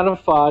was kind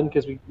of fun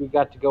because we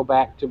got to go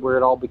back to where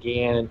it all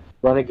began and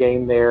run a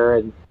game there.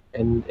 And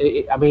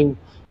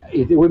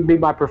it wouldn't be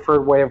my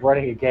preferred way of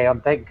running a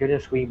game. Thank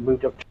goodness we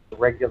moved up to the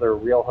regular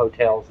real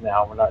hotels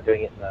now. We're not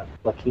doing it in the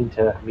La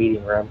Quinta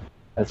meeting room.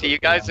 See you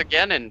guys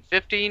again in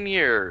 15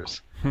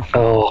 years.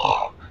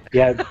 Oh,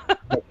 yeah,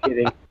 no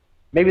kidding.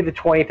 Maybe the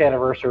 20th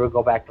anniversary we'll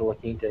go back to La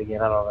Quinta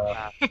again. I don't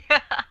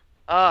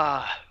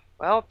know.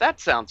 Well,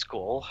 that sounds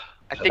cool.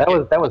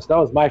 That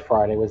was my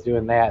Friday, was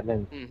doing that,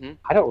 and then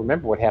I don't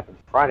remember what happened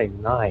Friday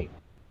night.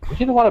 We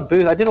did a lot of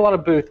booth. I did a lot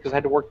of booth because I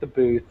had to work the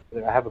booth.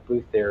 I have a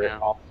booth there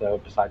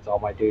also, besides all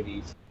my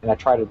duties, and I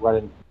try to run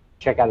and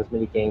check out as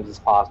many games as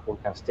possible,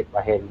 and kind of stick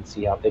my head and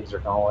see how things are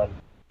going.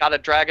 Got a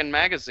Dragon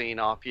magazine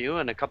off you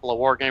and a couple of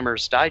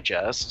Wargamers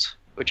Digests,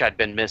 which I'd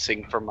been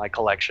missing from my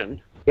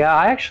collection. Yeah,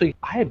 I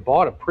had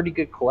bought a pretty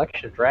good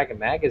collection of Dragon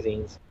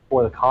magazines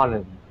for the con,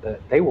 and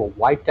they were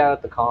wiped out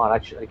at the con. I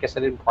guess I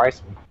didn't price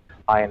them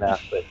high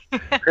enough,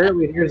 but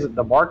apparently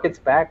the market's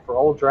back for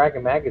old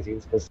Dragon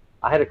magazines, because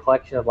I had a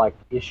collection of like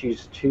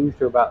issues 2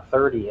 through about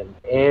 30, and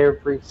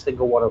every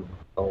single one of them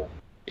sold.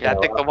 Yeah, I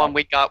think the one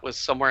we got was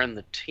somewhere in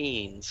the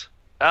teens.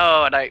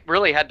 Oh, and I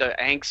really had to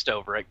angst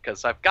over it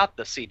because I've got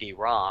the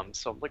CD-ROM.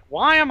 So I'm like,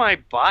 why am I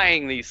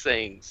buying these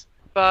things?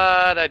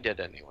 But I did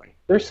anyway.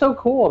 They're so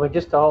cool. I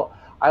mean,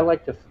 I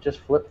like to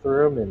just flip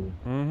through them,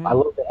 and I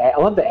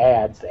love the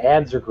ads. The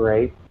ads are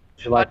great.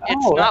 But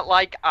it's not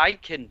like I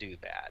can do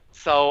that.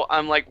 So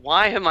I'm like,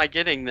 why am I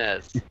getting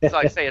this? So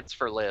I say it's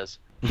for Liz.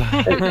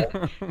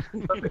 That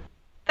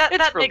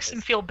makes him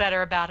feel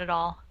better about it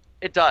all.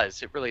 It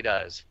does. It really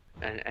does.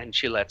 And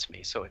she lets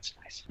me, so it's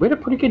nice. We had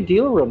a pretty good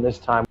dealer room this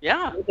time.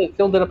 Yeah. They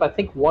filled it up. I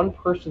think one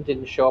person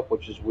didn't show up,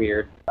 which is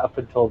weird. Up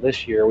until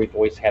this year, we've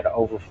always had an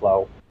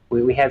overflow.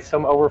 We had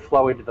some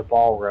overflow into the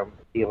ballroom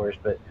dealers,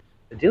 but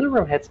the dealer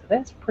room had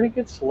pretty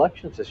good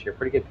selections this year.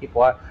 Pretty good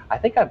people. I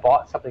think I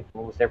bought something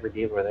from almost every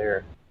dealer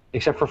there,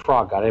 except for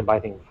Frog God. I didn't buy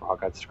anything from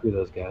Frog God. Screw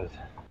those guys.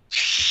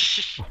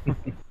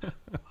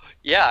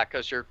 Yeah,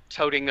 because you're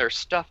toting their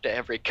stuff to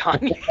every con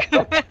you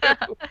go to.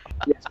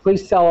 Yes,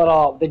 please sell it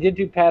all. They did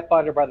do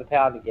Pathfinder by the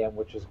pound again,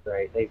 which is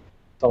great. They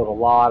sold a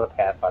lot of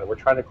Pathfinder. We're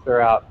trying to clear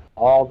out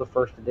all the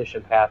first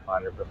edition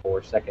Pathfinder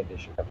before second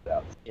edition comes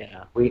out.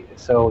 Yeah.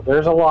 So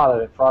there's a lot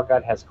of it. Frog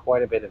God has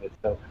quite a bit of it.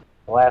 So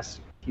the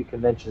last few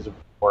conventions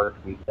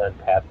we've done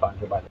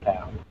Pathfinder by the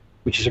pound,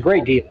 which is a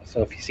great deal.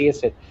 So if you see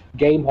us at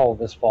Game Hole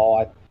this fall,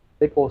 I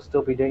think we'll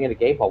still be doing it at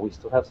Game Hole. We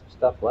still have some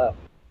stuff left.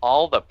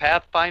 All the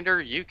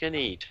Pathfinder you can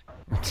eat.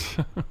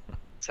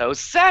 So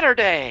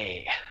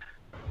Saturday.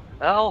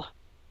 Well,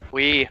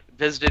 we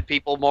visited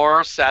people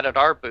more, sat at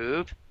our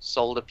booth,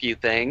 sold a few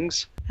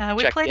things.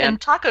 We played in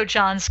Taco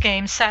John's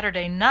game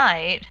Saturday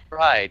night.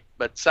 Right,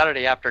 but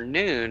Saturday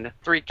afternoon,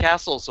 Three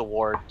Castles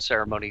Award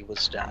ceremony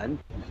was done.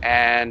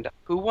 And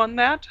who won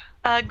that?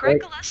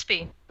 Greg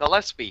Gillespie.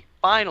 Gillespie,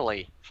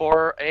 finally,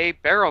 for a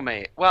Barrow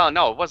Maze. Well,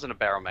 no, it wasn't a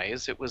Barrow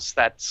Maze. It was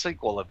that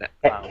sequel event.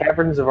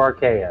 Caverns of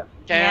Archaea.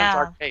 Caverns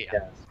of Archaea.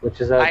 Yes, which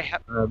is a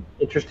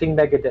interesting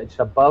mega dungeon. It's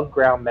an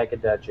above-ground mega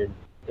dungeon.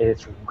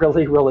 It's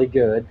really, really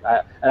good.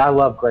 And I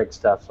love Greg's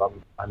stuff, so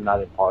I'm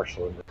not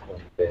impartial in this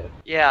one bit.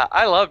 Yeah,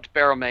 I loved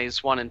Barrow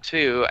Maze 1 and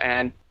 2,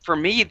 and for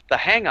me, the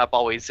hang-up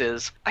always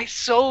is, I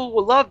so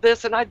love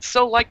this, and I'd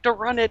so like to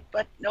run it,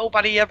 but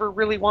nobody ever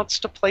really wants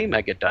to play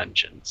Mega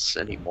Dungeons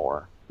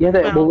anymore. Yeah,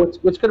 well,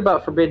 what's good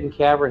about Forbidden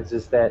Caverns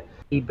is that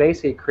he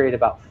basically created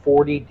about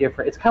 40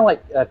 different... It's kind of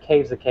like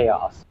Caves of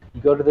Chaos.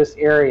 You go to this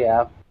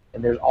area,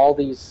 and there's all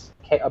these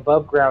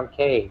above-ground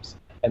caves.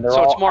 And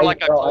so it's more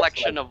like a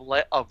collection of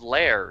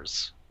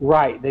layers.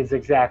 Right, that's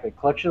exactly.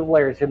 Collection of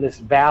layers in this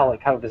valley,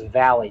 kind of this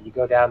valley. You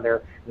go down there,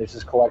 and there's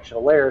this collection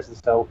of layers, and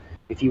so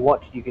if you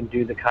want to, you can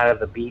do the kind of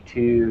the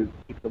B2,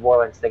 keep the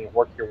Borderlands thing, and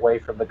work your way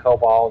from the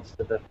kobolds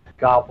to the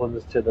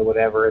goblins to the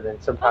whatever, and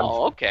then sometimes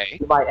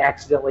you might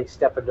accidentally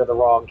step into the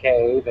wrong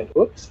cave, and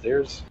whoops,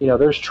 there's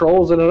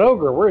trolls and an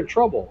ogre. We're in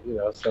trouble,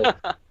 So,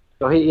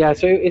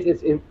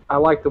 I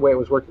like the way it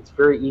was working. It's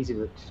very easy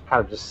to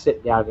kind of just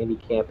sit down in any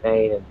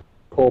campaign and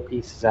pull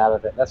pieces out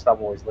of it. That's what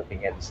I'm always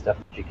looking at, stuff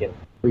that you can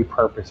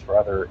repurpose for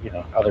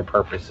other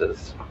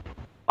purposes.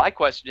 My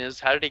question is,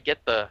 how did he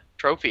get the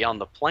trophy on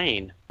the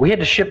plane? We had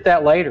to ship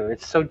that later.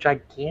 It's so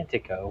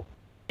gigantico.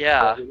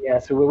 Yeah.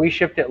 So we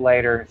shipped it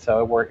later, so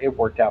it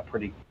worked out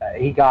pretty.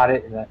 He got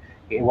it, and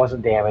it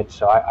wasn't damaged,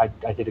 so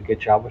I did a good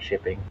job of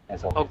shipping.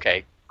 As always.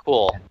 Okay,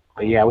 cool.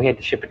 But yeah, we had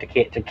to ship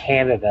it to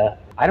Canada.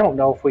 I don't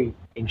know if we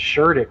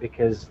insured it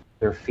because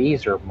their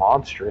fees are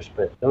monstrous,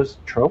 but those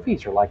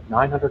trophies are like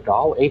 $900,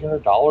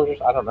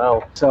 $800, I don't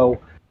know. So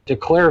to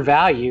declare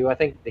value, I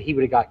think that he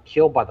would have got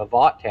killed by the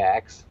VAT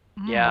tax.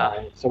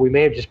 Yeah. So we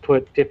may have just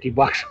put $50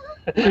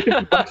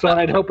 on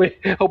it, hope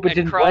it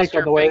didn't break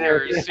on the way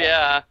there.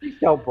 Yeah. Please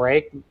don't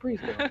break. Please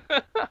don't.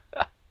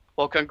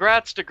 Well,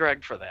 congrats to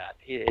Greg for that.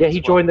 He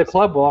joined the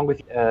club along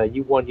with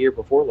you 1 year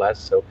before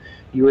last, so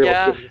you were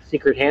able to give him a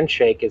secret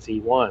handshake as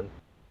he won.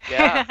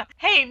 Yeah.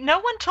 Hey, no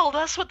one told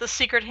us what the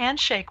secret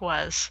handshake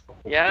was.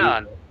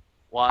 Yeah.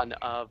 One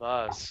of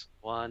us.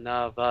 One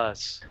of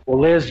us. Well,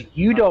 Liz,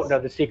 you don't know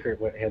the secret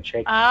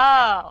handshake.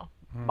 Oh.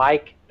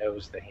 Mike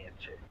knows the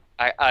handshake.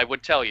 I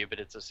would tell you, but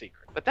it's a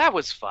secret. But that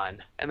was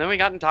fun. And then we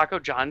got in Taco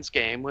John's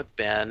game with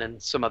Ben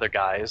and some other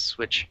guys,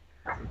 which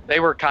they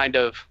were kind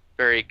of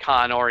very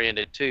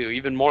con-oriented too,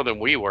 even more than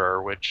we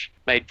were, which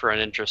made for an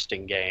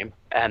interesting game.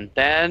 And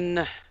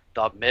then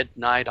the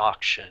Midnight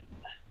Auction.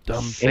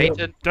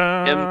 Satan,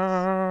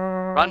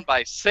 run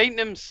by Satan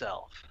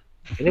himself.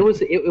 And it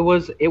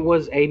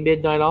was a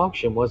midnight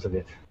auction, wasn't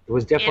it? It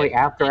was definitely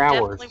after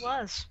hours. It definitely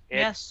was.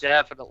 It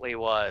definitely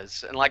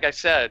was. And like I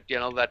said,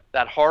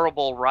 that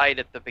horrible right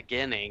at the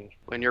beginning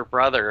when your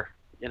brother,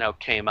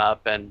 came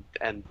up and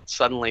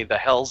suddenly the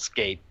Hell's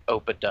Gate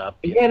opened up.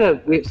 We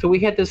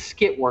had this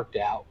skit worked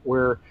out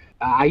where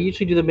I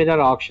usually do the midnight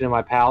auction, and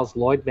my pals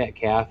Lloyd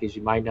Metcalf, as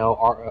you might know,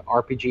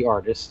 RPG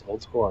artist,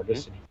 old school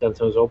artist, and he's done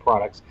some of his old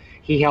products.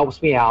 He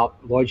helps me out.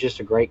 Lloyd's just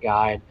a great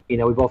guy.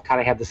 And, we both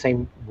kind of have the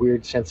same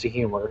weird sense of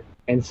humor.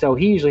 And so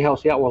he usually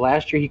helps me out. Well,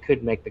 last year he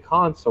couldn't make the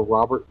con, so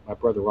my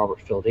brother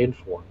Robert filled in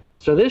for him.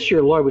 So this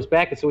year Lloyd was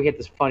back, and so we had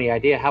this funny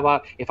idea. How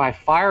about if I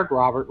fired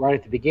Robert right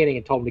at the beginning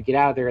and told him to get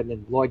out of there, and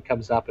then Lloyd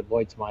comes up, and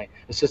Lloyd's my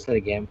assistant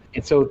again.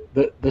 And so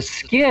the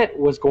skit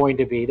was going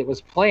to be, that was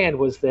planned,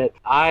 was that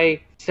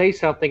I say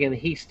something and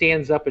he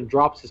stands up and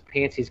drops his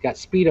pants. He's got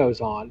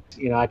Speedos on.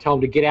 I tell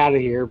him to get out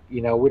of here.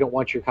 We don't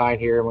want your kind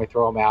here, and we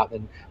throw him out.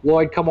 And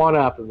Lloyd, come on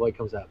up, and Lloyd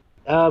comes up.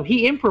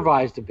 He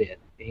improvised a bit,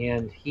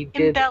 and he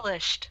did.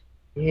 Embellished.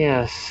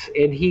 Yes,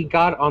 and he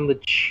got on the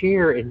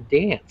chair and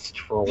danced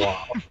for a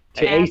while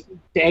to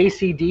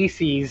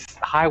AC/DC's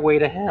Highway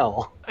to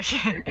Hell.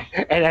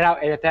 and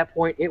at that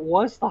point, it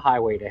was the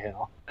Highway to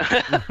Hell.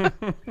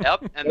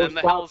 Yep, and then the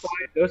Hell's...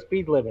 No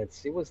speed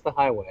limits. It was the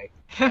highway.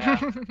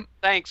 Yeah.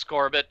 Thanks,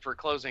 Corbett, for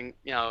closing,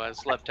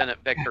 as Lieutenant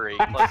Victory,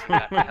 closing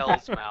that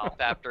Hell's Mouth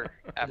after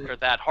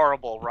that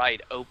horrible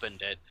ride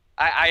opened it.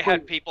 I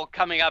had people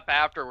coming up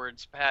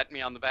afterwards, pat me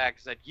on the back,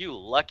 and said, "You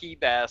lucky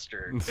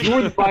bastard." You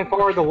were by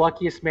far the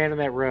luckiest man in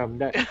that room.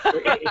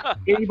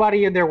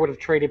 Anybody in there would have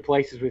traded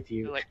places with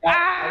you. Like,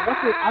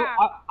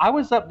 I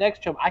was up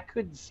next to him. I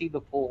couldn't see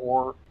the full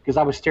horror because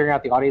I was staring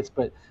at the audience,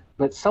 but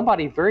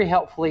somebody very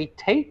helpfully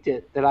taped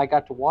it that I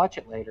got to watch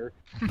it later.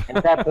 And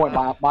at that point,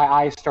 my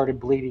eyes started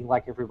bleeding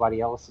like everybody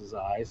else's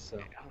eyes. So.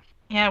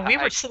 Yeah, we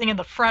were sitting in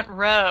the front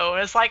row. It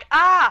was like,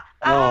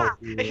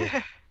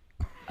 Yeah.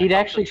 He'd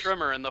actually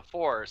trimmer in the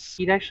Force.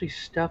 He'd actually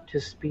stuffed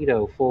his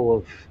Speedo full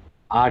of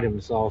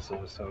items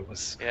also, so it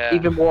was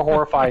even more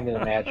horrifying than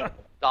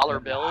imaginable. Dollar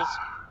bills?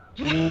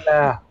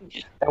 Yeah,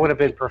 that would have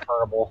been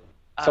preferable.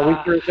 So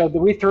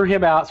we threw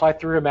him out. So I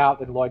threw him out,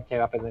 then Lloyd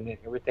came up, and then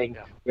everything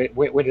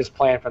went as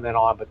planned from then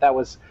on. But that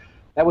was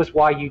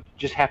why you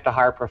just have to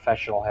hire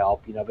professional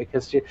help,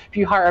 because if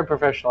you hire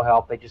unprofessional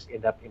help, they just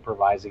end up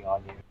improvising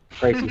on you.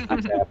 Crazy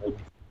things happen.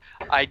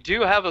 I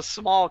do have a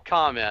small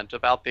comment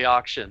about the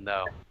auction,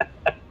 though.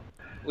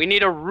 We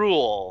need a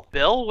rule.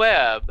 Bill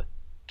Webb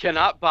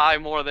cannot buy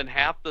more than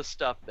half the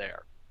stuff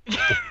there.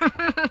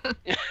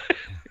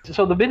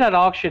 So the midnight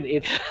auction,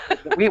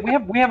 we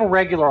have a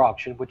regular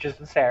auction, which is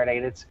on Saturday,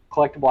 and it's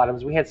collectible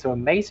items. We had some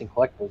amazing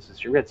collectibles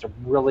this year. We had some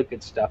really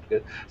good stuff.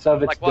 Some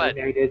of it's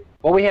donated.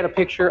 Well, we had a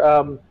picture,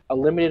 a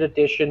limited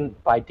edition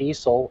by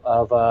Diesel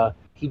of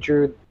he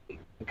drew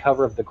the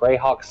cover of the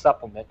Greyhawk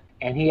supplement,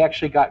 and he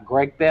actually got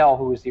Greg Bell,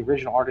 who was the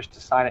original artist,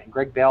 to sign it. And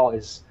Greg Bell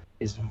is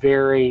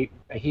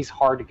he's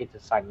hard to get to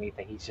sign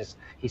anything.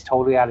 He's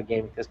totally out of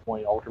game at this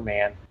point, older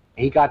man.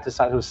 He got to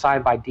sign. It was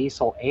signed by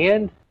Diesel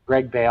and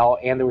Greg Bell,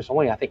 and there was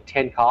only, I think,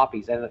 10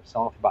 copies. Ended up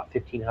selling for about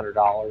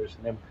 $1,500.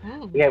 And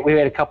then we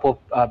had a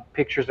couple of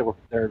pictures that were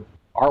their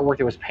artwork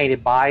that was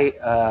painted by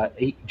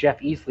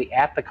Jeff Easley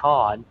at the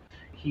con.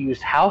 He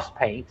used house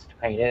paints to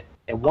paint it,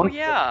 and one he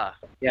was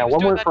one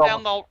doing went that for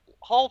down the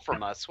hall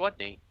from us,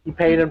 wasn't he? He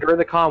painted them during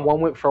the con. One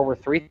went for over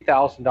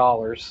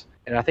 $3,000.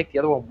 And I think the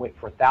other one went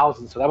for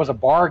 $1,000, so that was a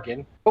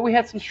bargain. But we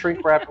had some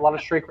shrink wrapped, a lot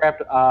of shrink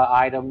wrapped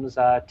items.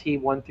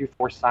 T1 through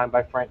 4 signed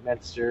by Frank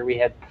Metzer. We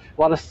had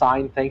a lot of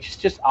signed things,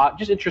 just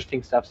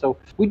interesting stuff. So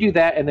we do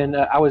that, and then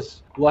I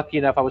was lucky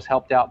enough. I was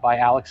helped out by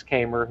Alex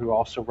Kamer, who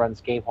also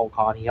runs Gamehole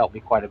Con. He helped me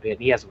quite a bit.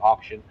 And he has an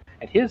auction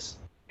at his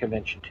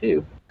convention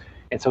too,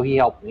 and so he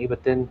helped me.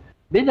 But then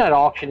midnight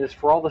auction is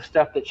for all the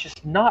stuff that's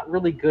just not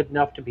really good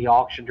enough to be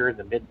auctioned during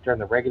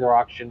the regular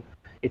auction.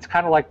 It's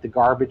kind of like the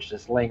garbage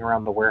that's laying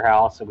around the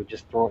warehouse, and we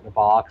just throw it in a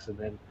box, and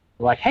then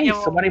we're like, hey,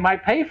 somebody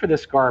might pay for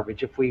this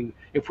garbage if we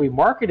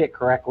market it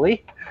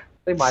correctly.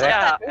 They might.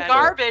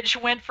 Garbage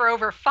went for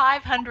over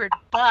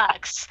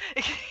 $500.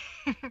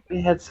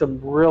 We had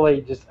some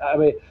really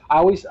I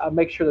always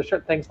make sure there's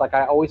certain things, like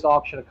I always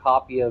auction a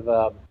copy of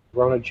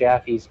Rona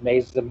Jaffe's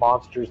Mazes and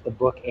Monsters, the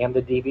book and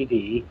the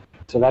DVD.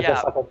 So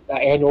that's like an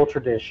annual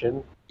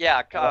tradition.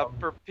 Yeah,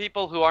 for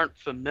people who aren't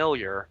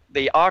familiar,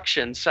 the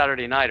auction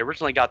Saturday night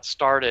originally got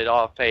started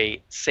off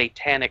a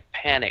Satanic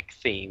Panic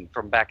theme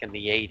from back in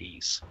the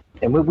 80s.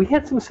 And we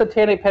had some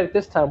Satanic Panic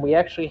this time. We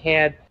actually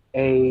had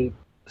a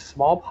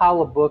small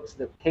pile of books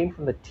that came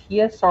from the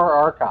TSR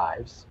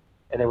archives,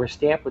 and they were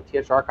stamped with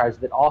TSR archives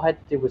that all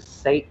had to do with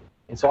Satan.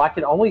 And so I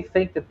can only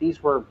think that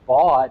these were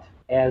bought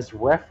as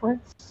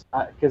reference,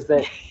 because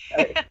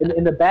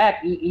in the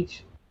back,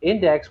 each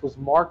index was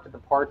marked at the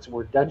parts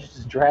where Dungeons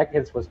and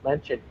Dragons was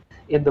mentioned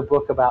in the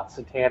book about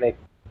satanic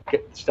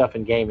stuff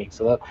in gaming.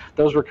 So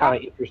those were kind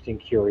of interesting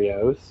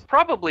curios.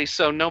 Probably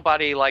so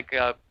nobody like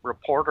a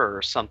reporter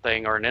or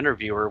something or an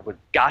interviewer would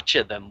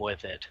gotcha them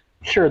with it.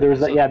 Sure, there was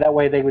that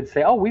way they would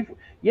say, oh,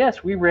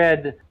 we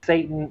read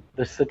Satan,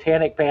 the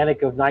Satanic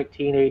Panic of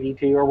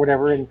 1982 or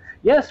whatever, and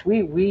yes,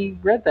 we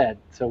read that.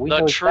 So we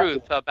know the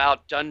truth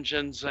about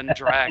Dungeons and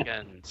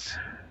Dragons.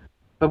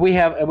 But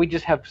we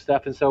just have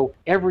stuff, and so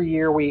every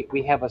year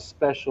we have a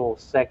special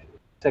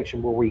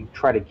section where we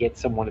try to get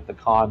someone at the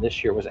con.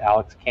 This year was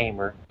Alex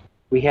Kamer.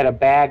 We had a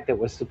bag that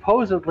was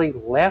supposedly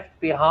left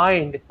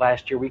behind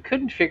last year. We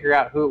couldn't figure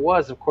out who it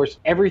was. Of course,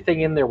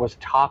 everything in there was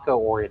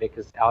taco-oriented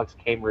because Alex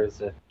Kamer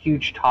is a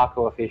huge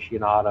taco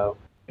aficionado.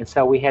 And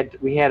so we had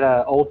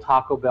old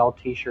Taco Bell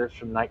T-shirts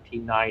from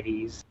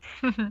 1990s,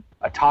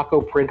 a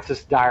Taco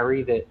Princess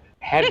diary that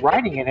had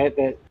writing in it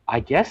that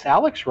I guess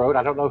Alex wrote.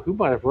 I don't know who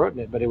might have written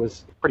it, but it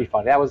was pretty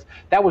funny. That was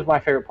my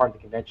favorite part of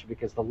the convention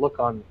because the look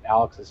on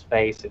Alex's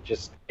face,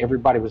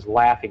 everybody was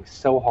laughing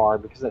so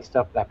hard because that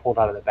stuff that I pulled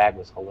out of the bag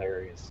was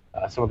hilarious.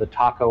 Some of the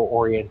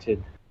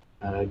taco-oriented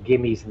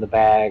gimmies in the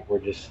bag were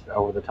just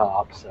over the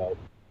top. So,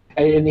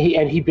 and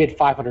he bid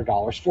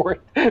 $500 for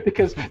it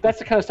because that's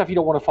the kind of stuff you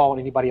don't want to fall in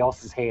anybody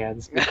else's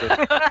hands.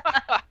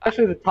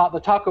 Especially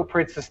the Taco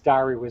Princess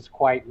Diary was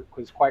quite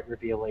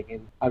revealing,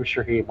 and I'm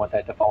sure he didn't want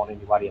that to fall in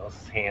anybody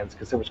else's hands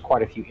because there was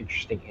quite a few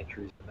interesting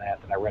entries in that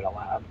I read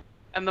aloud.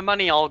 And the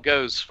money all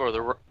goes for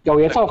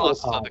it's all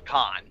cost for of the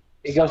con.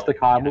 It goes to the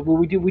con. Yeah.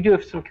 We do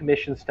have some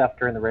commission stuff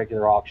during the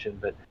regular auction,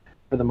 but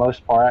for the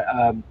most part,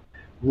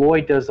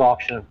 Lloyd does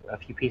auction a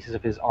few pieces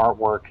of his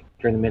artwork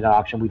during the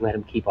mid-auction. We let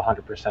him keep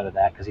 100% of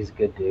that because he's a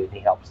good dude and he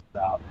helps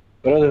us out.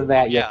 But other than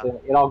that,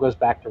 it all goes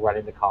back to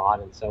running the con,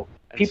 and so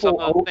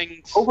people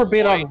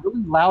overbid on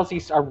really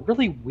lousy or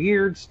really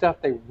weird stuff.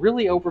 They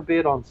really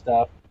overbid on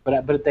stuff, but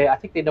I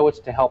think they know it's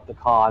to help the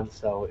con,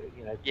 so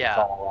it's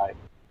all right.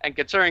 And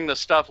considering the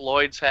stuff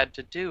Lloyd's had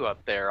to do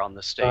up there on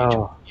the stage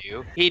with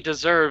you, he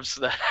deserves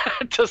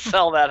to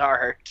sell that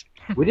art.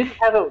 We didn't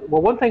have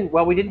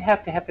we didn't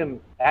have to have him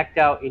act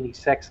out any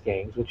sex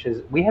games,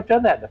 we have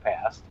done that in the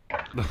past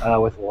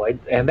with Lloyd,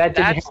 and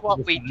that's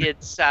what we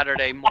did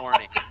Saturday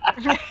morning.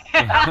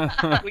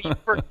 We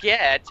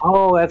forget.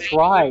 Oh, that's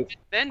right.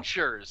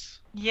 Adventures.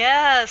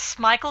 Yes,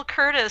 Michael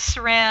Curtis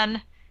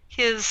ran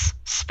his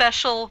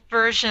special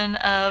version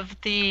of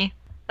the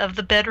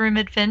Bedroom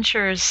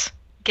Adventures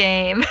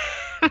game.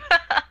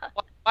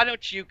 Why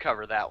don't you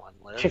cover that one,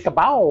 Liz?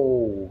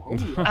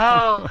 Chickabow.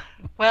 Oh,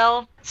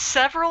 well,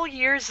 several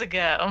years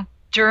ago,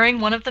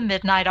 during one of the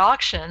midnight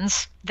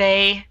auctions,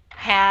 they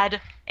had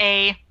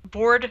a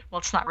board, well,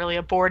 it's not really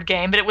a board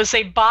game, but it was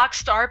a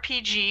boxed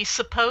RPG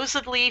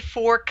supposedly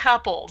for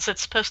couples.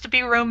 It's supposed to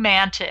be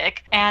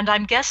romantic, and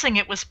I'm guessing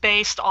it was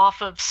based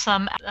off of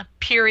some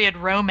period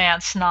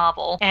romance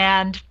novel.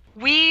 And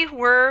we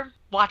were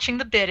watching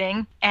the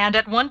bidding, and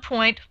at one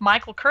point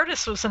Michael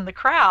Curtis was in the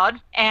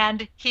crowd,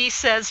 and he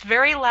says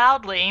very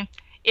loudly,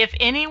 "If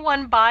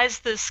anyone buys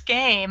this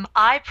game,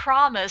 I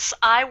promise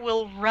I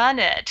will run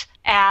it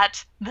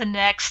at the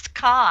next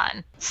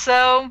con."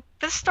 So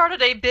this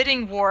started a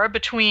bidding war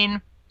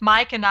between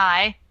Mike and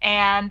I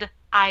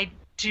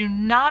do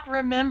not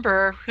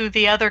remember who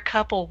the other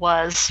couple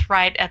was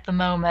right at the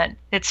moment.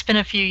 It's been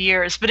a few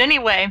years. But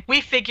anyway,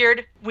 we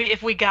figured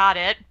if we got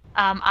it,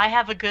 I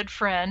have a good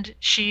friend.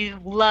 She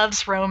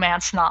loves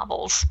romance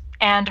novels,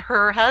 and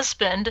her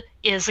husband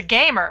is a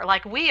gamer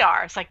like we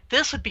are. It's like,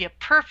 this would be a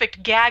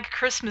perfect gag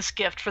Christmas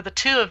gift for the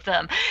two of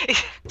them.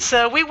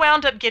 So we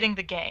wound up getting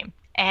the game.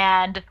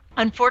 And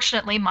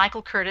unfortunately,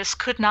 Michael Curtis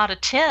could not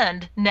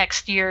attend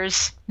next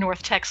year's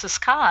North Texas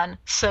Con,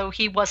 so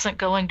he wasn't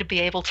going to be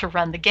able to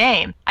run the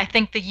game. I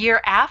think the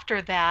year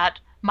after that,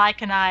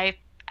 Mike and I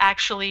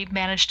actually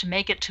managed to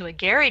make it to a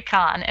Gary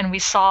Con, and we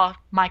saw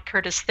Mike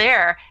Curtis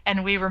there,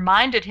 and we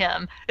reminded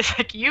him, it's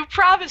like, you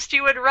promised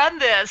you would run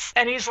this.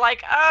 And he's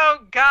like, oh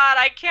God,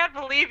 I can't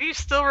believe you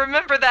still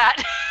remember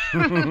that.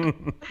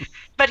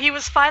 But he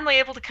was finally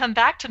able to come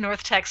back to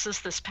North Texas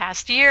this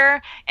past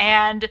year,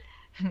 and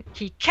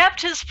he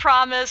kept his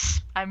promise.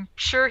 I'm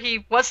sure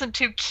he wasn't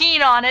too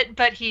keen on it,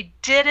 but he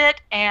did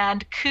it,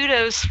 and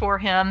kudos for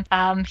him.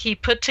 He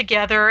put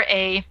together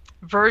a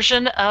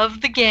version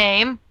of the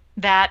game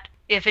that,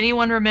 if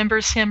anyone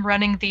remembers him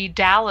running the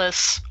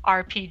Dallas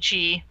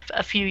RPG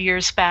a few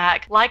years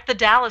back, like the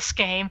Dallas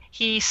game,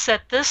 he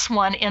set this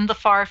one in the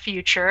far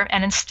future,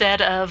 and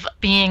instead of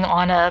being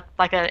on a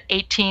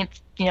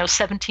 18th,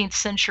 17th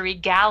century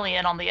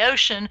galleon on the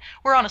ocean,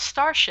 we're on a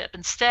starship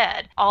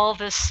instead. All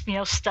this,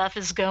 stuff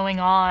is going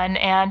on,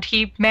 and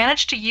he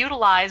managed to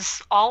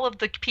utilize all of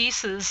the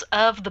pieces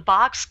of the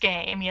box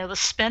game, the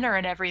spinner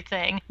and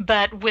everything,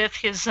 but with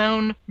his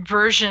own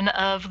version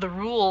of the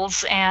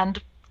rules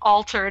and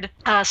altered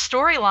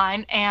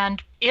storyline,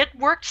 and it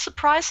worked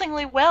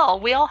surprisingly well.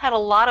 We all had a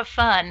lot of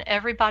fun.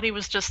 Everybody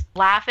was just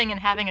laughing and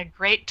having a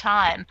great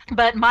time.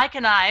 But Mike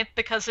and I,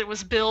 because it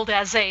was billed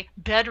as a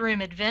bedroom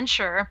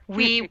adventure,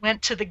 we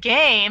went to the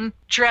game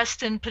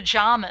dressed in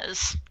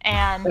pajamas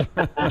and,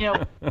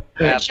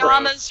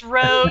 pajamas,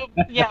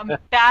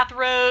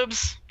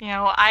 bathrobes.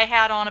 I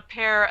had on a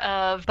pair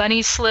of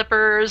bunny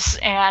slippers,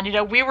 and,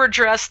 we were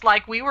dressed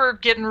like we were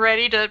getting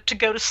ready to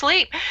go to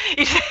sleep.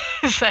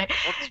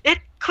 It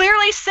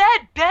clearly said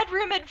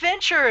bedroom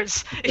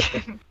adventures.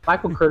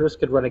 Michael Curtis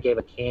could run a game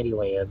of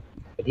Candyland,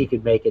 and he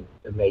could make it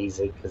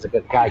amazing because the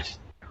guy's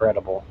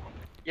incredible.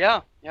 Yeah,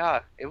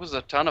 it was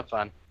a ton of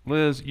fun.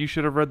 Liz, you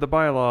should have read the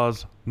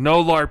bylaws.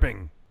 No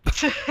LARPing.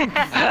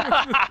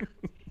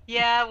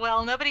 Yeah,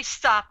 well, nobody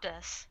stopped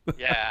us.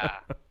 Yeah.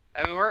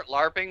 And we weren't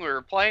LARPing, we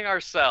were playing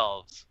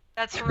ourselves.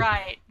 That's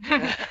right.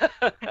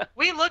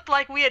 We looked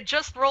like we had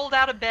just rolled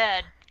out of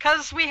bed.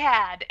 Because we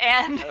had,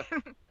 and...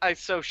 I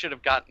so should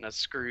have gotten a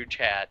Scrooge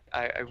hat.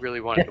 I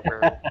really wanted to wear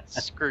a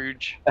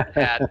Scrooge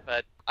hat,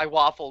 but I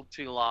waffled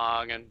too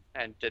long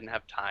and didn't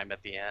have time at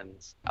the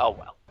ends. Oh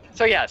well.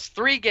 So yes,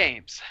 3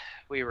 games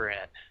we were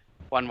in.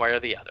 one way or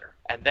the other.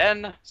 And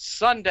then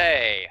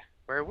Sunday,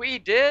 where we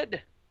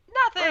did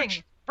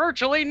Nothing.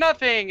 virtually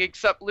nothing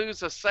except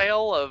lose a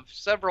sale of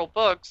several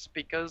books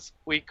because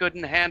we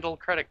couldn't handle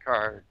credit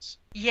cards.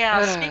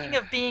 Yeah, speaking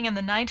of being in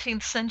the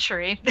 19th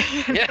century,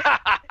 Yeah.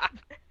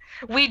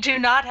 we do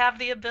not have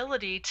the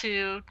ability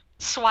to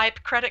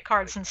swipe credit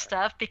cards and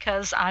stuff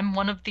because I'm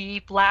one of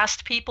the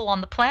last people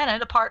on the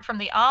planet, apart from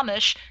the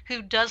Amish,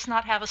 who does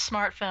not have a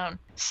smartphone.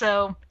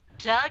 So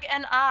Doug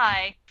and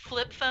I,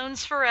 flip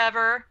phones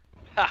forever.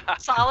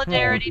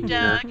 Solidarity,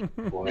 Doug.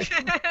 Boy.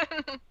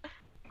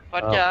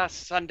 But Oh. yeah,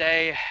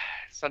 Sunday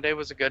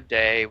was a good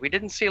day. We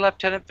didn't see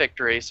Lieutenant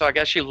Victory, so I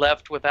guess she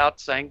left without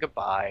saying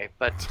goodbye.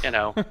 But,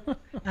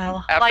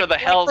 Well, After the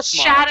hell's the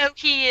shadow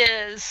he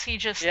is, he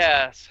just...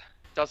 yes,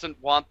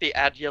 doesn't want the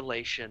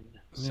adulation,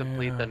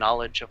 simply Yeah. the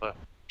knowledge of a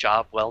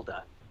job well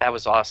done. That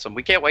was awesome.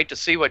 We can't wait to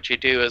see what you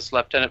do as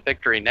Lieutenant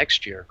Victory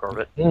next year,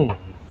 Corbett.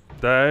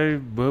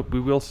 We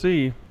will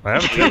see. I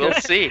have a We will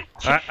ticket. see.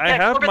 I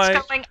have Corbett's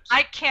my. going,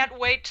 I can't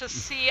wait to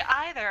see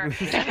either.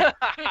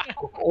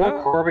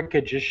 Or Corbin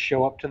could just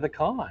show up to the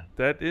con.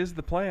 That is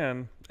the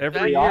plan. That'd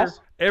Every be year,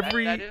 awesome.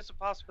 That is a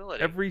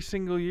possibility. every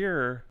single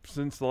year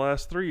since the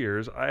last 3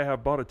 years, I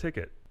have bought a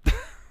ticket.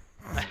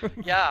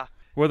 Yeah,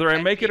 Whether I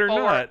And make it or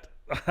people not,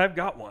 I've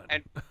got one.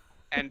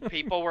 and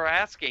people were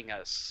asking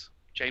us,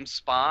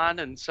 James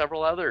Spahn and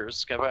several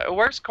others,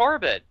 where's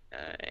Corbett?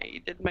 He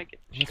didn't make it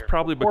this It's year.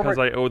 probably because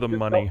I owe them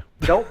money.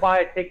 Don't buy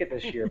a ticket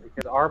this year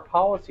because our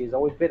policy has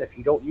always been if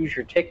you don't use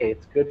your ticket,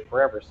 it's good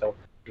forever. So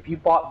if you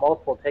bought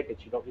multiple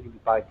tickets, you don't need to be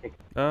buying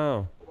tickets.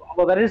 Oh,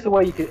 Although that is the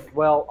way you can.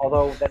 Well,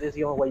 although that is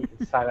the only way you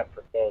can sign up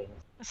for games.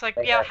 It's like,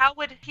 They yeah, have- how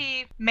would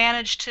he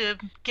manage to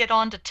get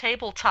onto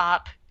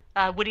tabletop?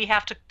 Would he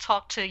have to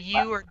talk to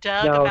you or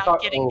Doug no, about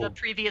talk- getting oh. the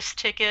previous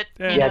ticket?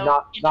 Yeah. You Yeah, know,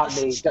 not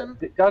into the me. system?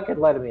 Doug can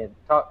let him in.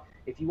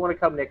 If you want to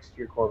come next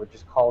year, Corbin,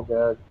 just call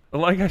Doug.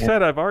 like I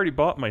said, I've already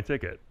bought my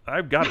ticket.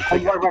 I've got a Oh,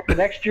 you ticket. want to go for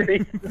next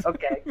year?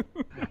 Okay.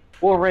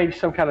 We'll arrange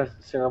some kind of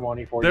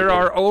ceremony for you. There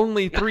are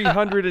only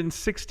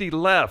 360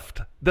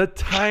 left. The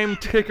time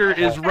ticker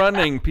is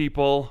running,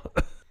 people.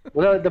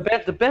 Well, the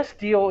best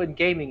deal in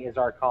gaming is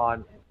our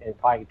con and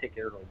buying a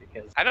ticket early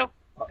because I don't.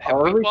 Have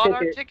our we early bought our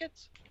ticket.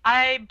 tickets?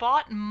 I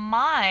bought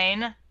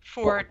mine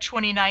for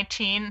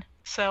 2019,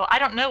 so I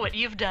don't know what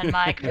you've done,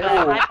 Mike. But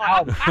Oh, I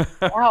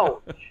bought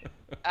ouch.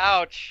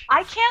 Ouch.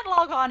 I can't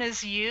log on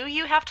as you.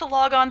 You have to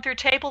log on through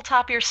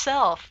tabletop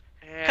yourself.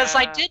 Because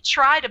I Yeah. did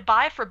try to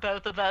buy for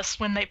both of us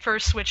when they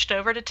first switched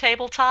over to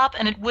tabletop,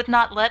 and it would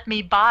not let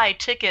me buy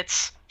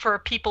tickets for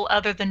people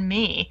other than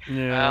me.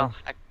 Yeah. Well,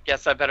 I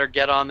guess I better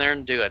get on there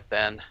and do it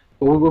then.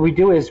 What we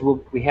do is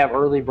we have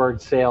early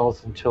bird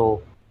sales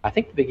until I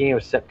think the beginning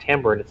of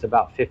September, and it's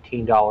about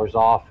 $15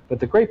 off. But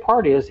the great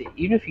part is,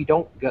 even if you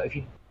don't go,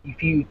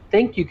 if you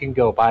think you can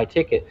go buy a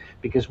ticket,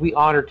 because we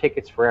honor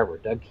tickets forever.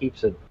 Doug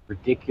keeps a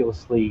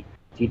ridiculously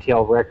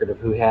detailed record of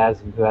who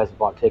has and who hasn't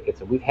bought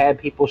tickets, and we've had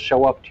people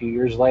show up 2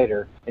 years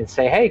later and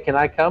say, "Hey, can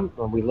I come?"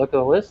 And we look at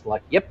the list,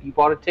 like, "Yep, you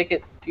bought a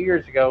ticket 2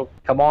 years ago.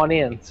 Come on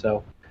in."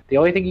 So the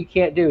only thing you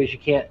can't do is you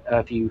can't,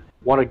 if you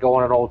want to go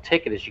on an old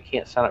ticket, is you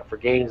can't sign up for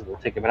games with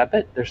a ticket. But I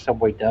bet there's some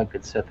way Doug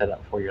could set that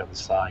up for you on the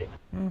site.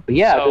 But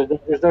yeah, So-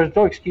 there's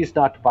no excuse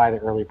not to buy the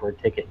early bird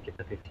ticket and get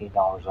the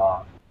 $15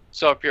 off.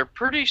 So if you're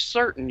pretty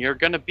certain you're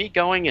going to be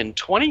going in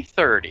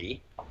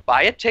 2030,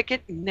 buy a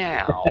ticket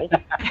now,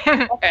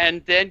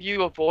 and then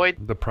you avoid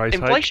The price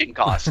hike. inflation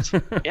costs.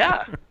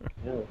 Yeah.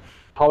 Yeah.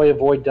 Probably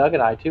avoid Doug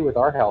and I too with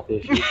our health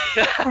issues.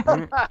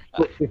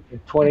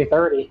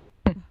 2030.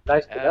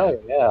 Nice to know.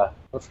 Yeah,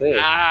 let's see.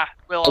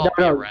 We'll all be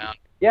No. around.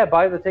 Yeah,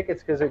 buy the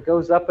tickets because it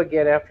goes up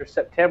again after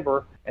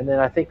September, and then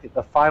I think that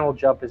the final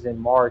jump is in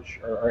March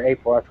or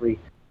April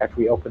after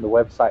we open the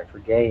website for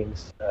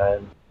games.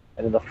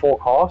 And then the full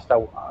cost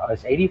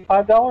is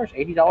 $85,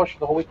 $80 for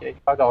the whole weekend,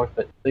 $85.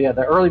 But yeah,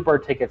 the early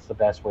bird ticket's the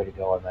best way to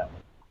go on that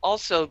one.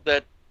 Also,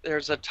 that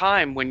there's a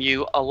time when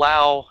you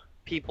allow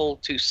people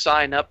to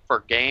sign up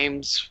for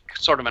games,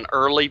 sort of an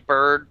early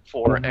bird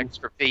for Mhm.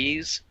 extra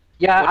fees.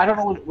 Yeah, I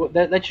don't know.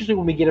 That's usually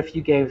when we get a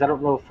few games. I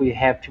don't know if we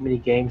have too many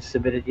games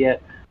submitted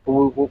yet. But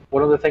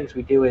one of the things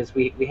we do is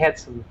we had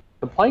some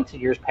complaints in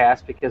years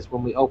past because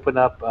when we open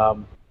up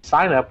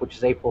sign up, which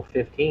is April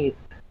 15th,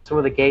 some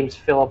of the games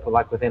fill up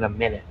like within a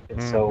minute.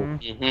 And so,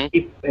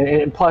 Mm-hmm.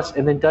 and plus,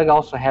 and then Doug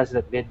also has it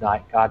at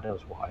midnight. God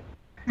knows why.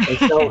 And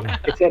so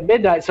it's at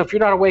midnight. So if you're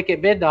not awake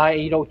at midnight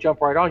and you don't jump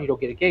right on, you don't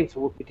get a game. So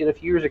what we did a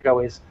few years ago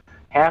is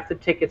half the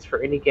tickets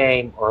for any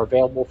game are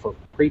available for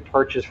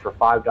pre-purchase for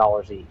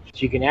 $5 each. So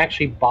you can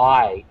actually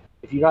buy.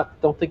 If you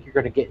don't think you're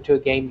going to get into a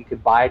game, you can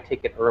buy a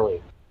ticket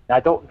early. Now,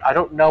 I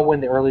don't know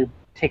when the early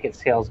ticket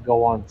sales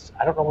go on.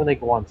 I don't know when they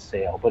go on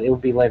sale, but it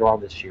would be later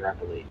on this year, I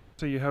believe.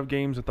 So you have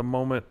games at the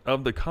moment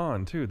of the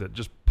con too that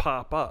just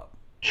pop up.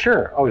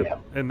 Sure. Oh yeah.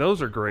 And those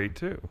are great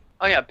too.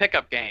 Oh yeah,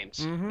 pickup games.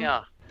 Mhm.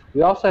 Yeah.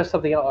 We also have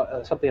something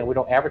that we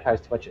don't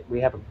advertise too much. We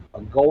have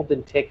a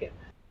golden ticket.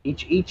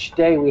 Each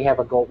day we have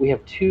a gold. We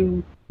have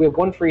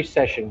one for each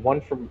session.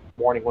 One for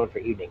morning, one for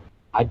evening.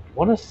 I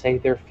want to say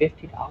they're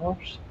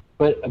 $50,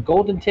 But a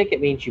golden ticket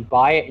means you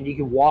buy it and you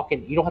can walk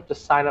in. You don't have to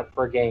sign up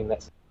for a game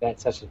that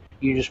session.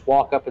 You just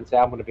walk up and say,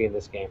 "I'm going to be in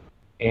this game,"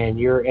 and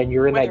you're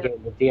in that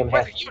game. The DM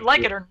has whether you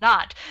like it or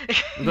not.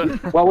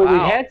 Well, we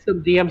had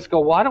some DMs go,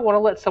 "Well, I don't want to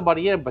let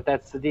somebody in," but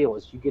that's the deal: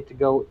 is you get to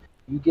go.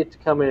 You get to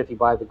come in if you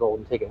buy the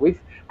golden ticket.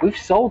 We've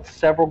sold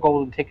several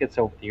golden tickets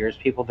over the years.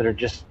 People that are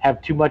just have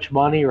too much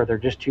money, or they're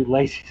just too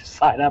lazy to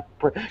sign up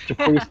to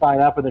pre-sign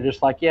up, and they're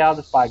just like, "Yeah, I'll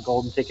just buy a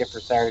golden ticket for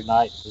Saturday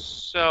night and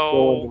just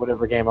go into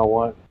whatever game I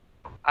want."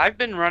 I've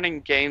been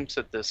running games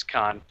at this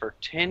con for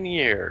 10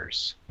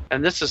 years,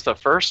 and this is the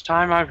first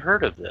time I've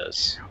heard of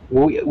this.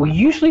 We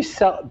usually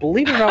sell,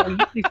 believe it or not, we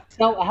usually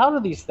sell out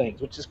of these things,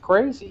 which is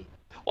crazy.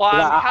 Well,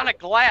 I'm kind of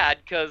glad,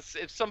 because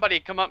if somebody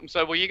had come up and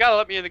said, "Well, you got to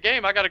let me in the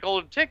game, I got a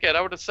golden ticket,"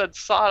 I would have said,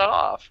 "Sod it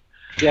off."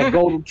 Yeah,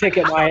 golden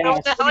ticket, my ass.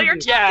 What the hell you're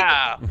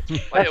talking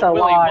about? That's a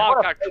Willy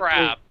lie. Wonka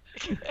crap.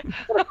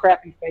 What a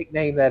crappy fake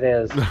name that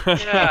is.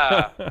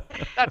 Yeah,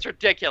 that's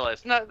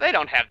ridiculous. No, they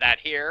don't have that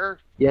here.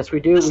 Yes, we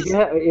do.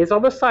 It's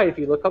on the site. If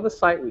you look on the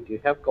site, we do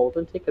have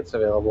golden tickets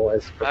available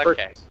as for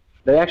purchase.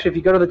 They actually, if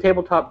you go to the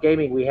Tabletop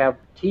Gaming, we have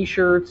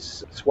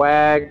T-shirts,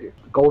 swag,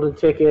 golden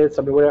tickets.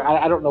 I mean, whatever.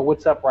 I don't know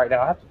what's up right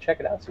now. I have to check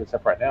it out and see what's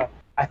up right now.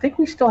 I think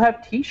we still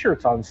have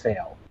T-shirts on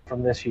sale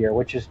from this year,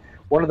 which is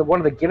one of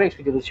the gimmicks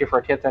we did this year for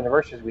our 10th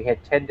anniversary. Is we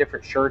had 10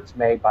 different shirts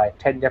made by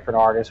 10 different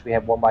artists. We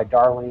had one by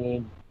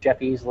Darlene, Jeff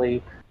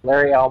Easley,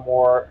 Larry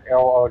Elmore,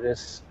 Errol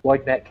Otis,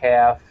 Lloyd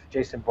Metcalf,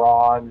 Jason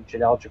Braun,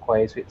 Janelle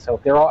Jaquez. So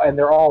they're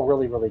all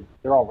really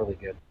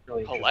good.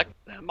 Really collect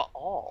them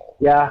all.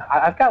 Yeah,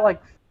 I've got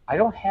I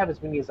don't have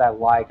as many as I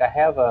like. I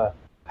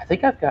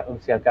think I've got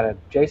a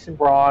Jason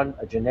Braun,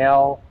 a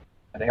Janelle,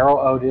 an Errol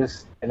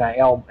Otis, and an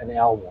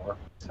Elmore.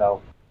 So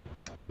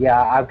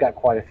yeah, I've got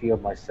quite a few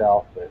of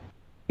myself. But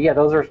yeah,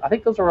 I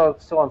think those are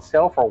still on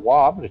sale for a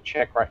while. I'm going to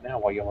check right now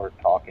while you are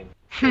talking.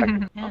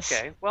 Yes.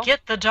 Okay, well,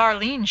 Get the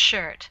Darlene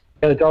shirt.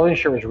 Yeah, the Darlene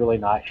shirt was really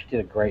nice. She did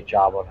a great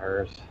job on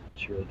hers.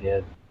 She really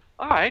did.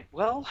 all right.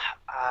 Well,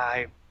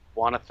 I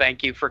want to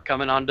thank you for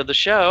coming on to the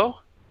show,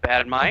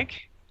 Bad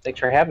Mike. Thanks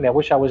for having me.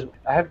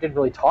 I didn't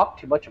really talk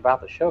too much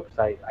about the show because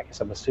I guess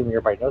I'm assuming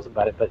everybody knows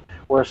about it, but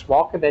we're a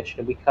small convention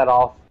and we cut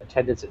off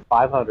attendance at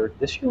 500.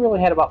 This year we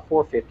only had about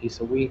 450,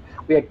 so we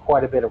had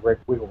quite a bit of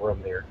wiggle room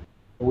there.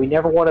 We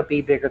never want to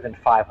be bigger than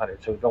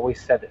 500, so we've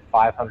always said that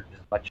 500 is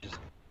as much as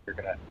you're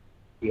going to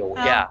deal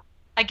with. Yeah.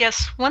 I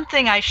guess one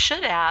thing I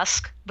should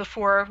ask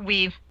before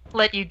we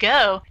let you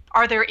go,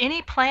 are there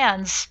any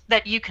plans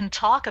that you can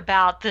talk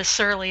about this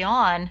early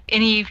on?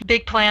 Any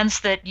big plans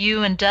that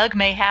you and Doug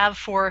may have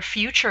for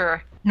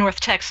future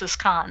North Texas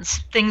cons?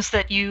 Things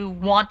that you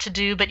want to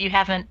do but you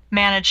haven't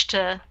managed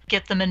to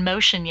get them in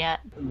motion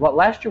yet? Well,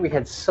 last year we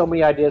had so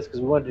many ideas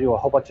because we wanted to do a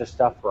whole bunch of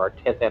stuff for our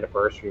 10th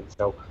anniversary, and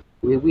so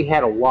we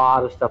had a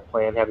lot of stuff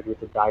planned having to do with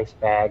the dice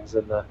bags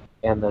and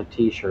the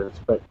T-shirts.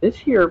 But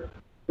this year,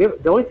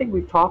 the only thing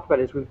we've talked about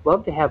is we'd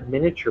love to have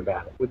miniature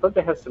battle. We'd love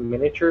to have some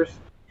miniatures,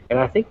 and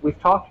I think we've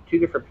talked to two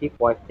different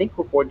people. I think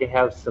we're going to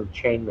have some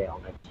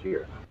chainmail next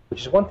year,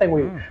 which is one thing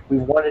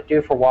we've wanted to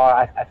do for a while.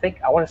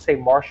 I want to say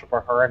Marshall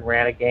Verheeren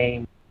ran a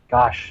game, at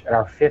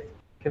our 5th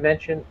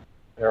convention,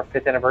 our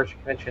 5th anniversary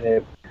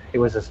convention. It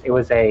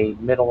was a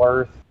Middle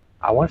Earth.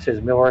 I want to say it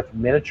was Middle Earth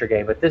miniature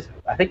game, but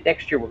I think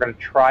next year we're going to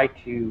try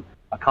to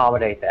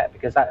accommodate that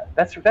because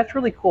that's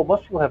really cool.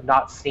 Most people have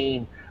not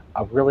seen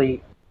a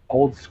really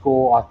old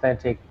school,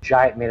 authentic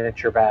giant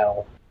miniature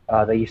battle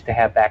they used to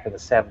have back in the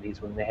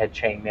 70s when they had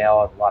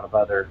chainmail and a lot of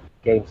other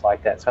games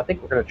like that. So I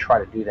think we're going to try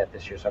to do that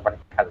this year, so everybody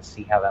can kind of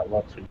see how that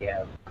looks when you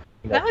have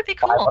that would be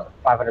cool.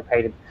 500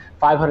 painted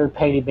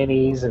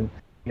minis and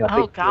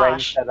big terrain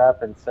set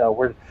up. And so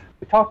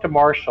we talked to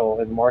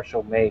Marshall, and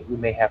Marshall may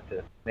have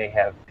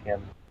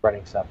him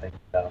running something.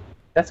 So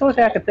that's the only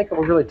thing I can think of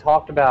we really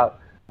talked about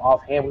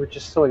offhand. We were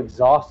just so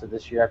exhausted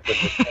this year after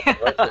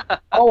the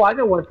Oh, I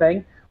know one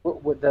thing.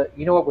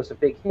 You know what was a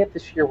big hit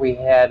this year? We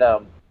had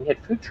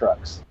food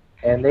trucks,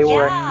 and they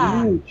were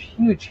a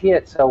huge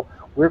hit. So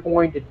we're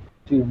going to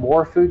do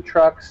more food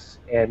trucks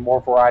and more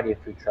variety of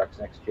food trucks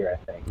next year,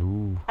 I think.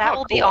 Ooh. That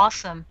will be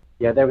awesome.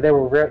 Yeah, they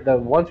were the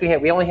ones we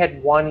had. We only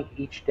had one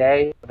each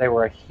day. They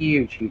were a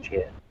huge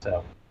hit.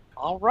 So.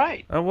 All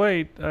right.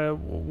 Wait,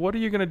 what are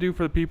you going to do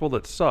for the people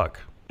that suck?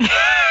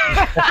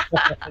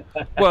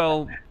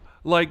 Well,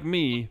 like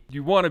me,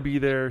 you want to be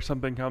there,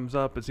 something comes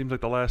up. It seems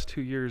like the last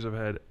 2 years I've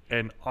had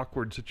an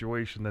awkward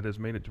situation that has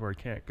made it to where I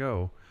can't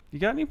go. You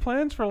got any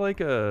plans for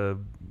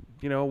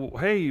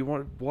hey, you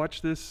want to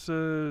watch this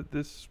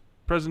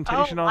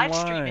presentation online? Live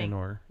streaming.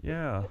 Or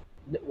yeah.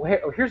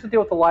 Here's the deal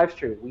with the live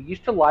stream. We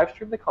used to live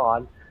stream the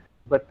con,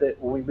 but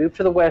when we moved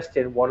to the West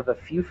End, one of the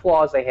few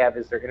flaws they have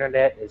is their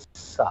internet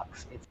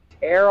sucks. It's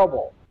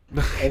terrible.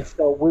 And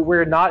so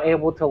we're not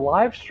able to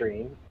live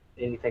stream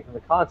anything from the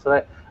con. So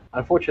that,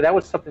 unfortunately, that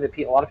was something that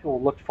a lot of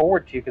people looked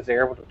forward to because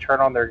they're able to turn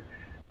on their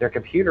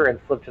computer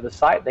and flip to the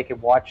site. They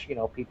could watch,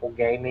 people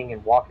gaming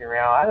and walking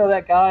around. I know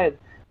that guy. And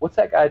what's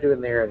that guy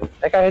doing there? And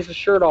that guy has his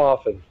shirt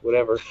off and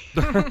whatever.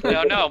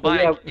 No,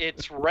 Mike.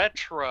 It's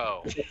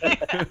retro.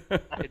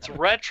 It's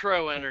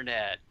retro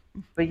internet.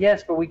 But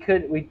yes, but we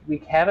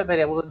haven't been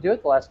able to do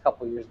it the last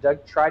couple of years.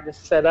 Doug tried to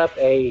set up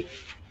a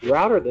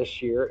router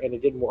this year, and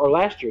it didn't work. Or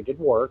last year, it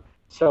didn't work.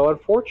 So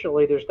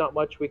unfortunately, there's not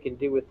much we can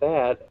do with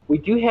that. We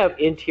do have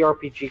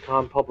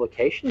NTRPGCon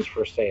publications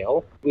for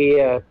sale.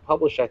 We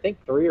published, I think,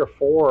 3 or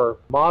 4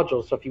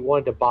 modules. So if you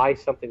wanted to buy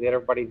something that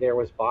everybody there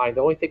was buying,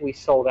 the only thing we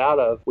sold out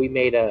of, we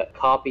made a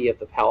copy of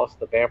the Palace of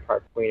the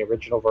Vampire Queen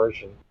original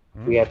version.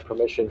 We had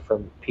permission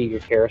from Peter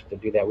Karras to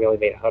do that. We only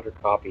made 100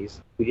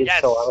 copies. We did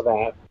sell out of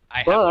that.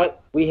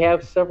 But we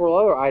have several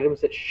other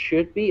items that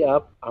should be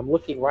up. I'm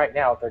looking right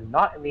now. They're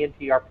not in the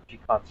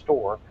NTRPGCon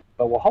store,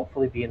 but will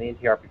hopefully be in the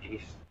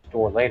NTRPG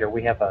store later.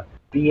 We have a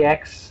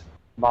BX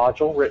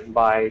module written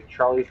by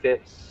Charlie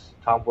Fitz,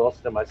 Tom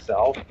Wilson, and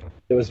myself.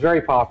 It was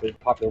very popular.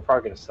 We're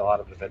probably going to sell out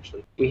of it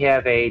eventually. We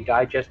have a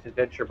digest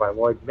adventure by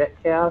Lloyd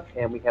Metcalf,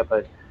 and we have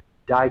a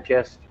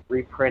digest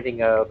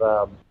reprinting of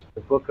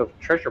the Book of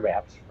Treasure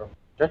Maps from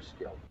Judges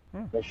Guild.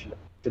 Mission of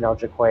Janelle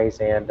Jaquays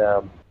and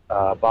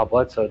Bob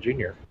Bledsoe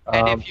Jr.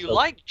 And if you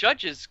like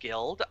Judges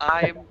Guild,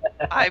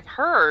 I've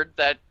heard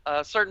that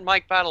a certain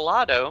Mike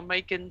Battalato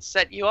can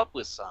set you up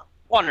with some.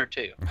 1 or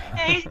 2.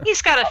 Hey,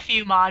 he's got a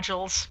few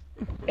modules.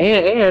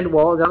 And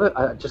well,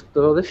 just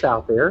throw this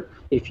out there.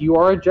 If you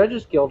are a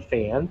Judges Guild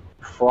fan,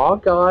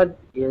 Frog God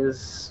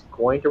is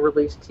going to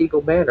release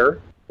Teagle Manor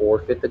for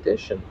 5th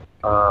edition,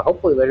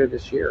 hopefully later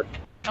this year.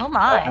 Oh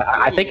my!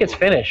 I think it's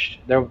finished.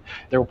 There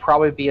will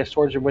probably be a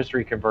Swords and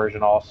Wizardry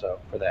conversion also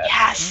for that.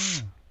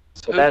 Yes.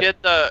 So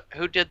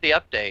who did the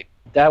update?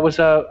 That was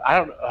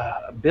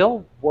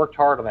Bill worked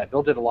hard on that.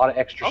 Bill did a lot of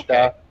extra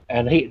stuff,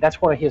 and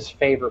that's one of his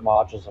favorite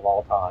modules of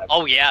all time.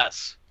 Oh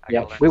yes.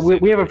 Yeah.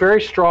 We have a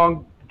very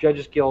strong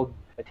Judges Guild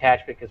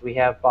attachment because we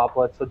have Bob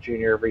Bledsoe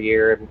Jr. every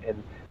year,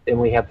 and then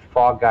we have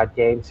Frog God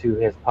Games, who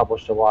has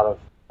published a lot of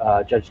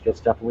Judges Guild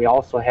stuff, and we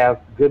also have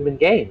Goodman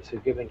Games,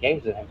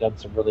 that have done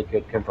some really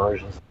good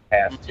conversions in the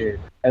past too,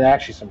 and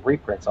actually some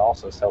reprints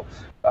also. So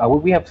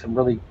we have some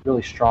really,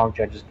 really strong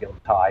Judges Guild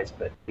ties.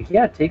 But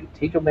yeah,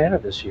 Teagle Manor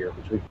this year,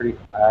 which will be pretty.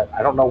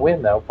 I don't know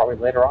when though. Probably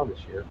later on this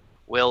year.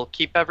 We'll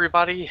keep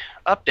everybody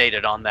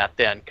updated on that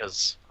then,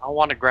 because I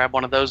want to grab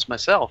one of those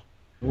myself.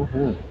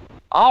 Mm-hmm.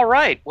 All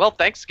right. Well,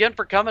 thanks again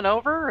for coming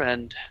over,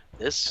 and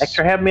this. Thanks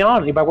for having me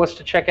on. Anybody wants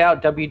to check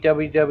out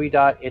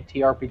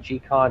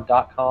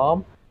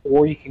www.ntrpgcon.com.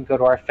 Or you can go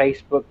to our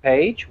Facebook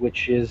page,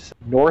 which is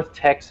North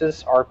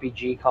Texas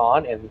RPG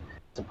Con, and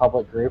it's a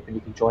public group, and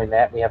you can join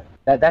that. We have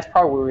that's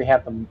probably where we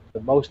have the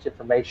most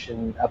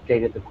information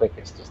updated the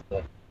quickest, is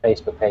the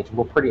Facebook page. And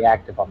we're pretty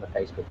active on the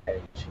Facebook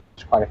page.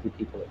 There's quite a few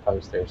people that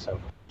post there, so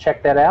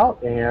check that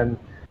out and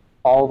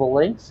follow the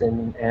links,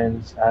 and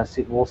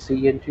we'll see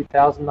you in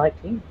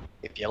 2019.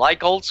 If you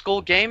like old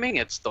school gaming,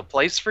 it's the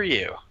place for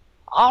you.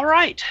 All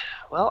right.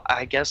 Well,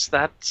 I guess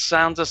that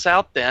sounds us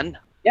out then.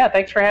 Yeah,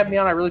 thanks for having me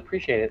on. I really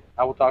appreciate it.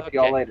 I will talk to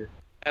you all later.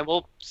 And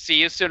we'll see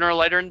you sooner or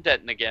later in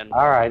Denton again.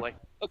 All right. Probably.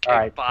 Okay, all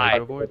right. bye.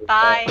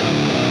 Bye.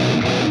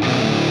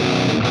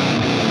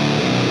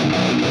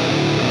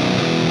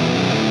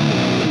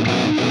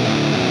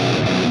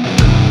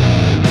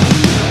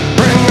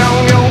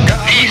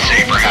 The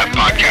Save for Half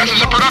Podcast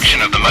is a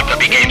production of the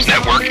Mudpuppy Games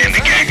Network and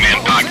the Gagman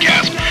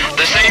Podcast.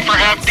 The Save for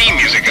Half theme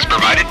music is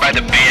provided by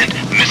the band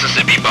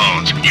Mississippi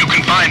Bones. You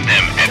can find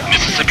them at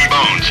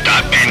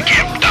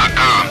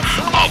mississippibones.bandcamp.com.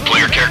 All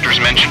player characters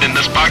mentioned in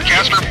this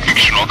podcast are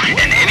fictional,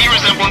 and any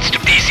resemblance to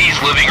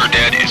PCs living or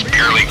dead is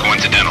purely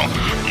coincidental.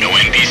 No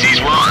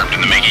NPCs were harmed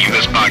in the making of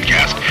this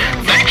podcast.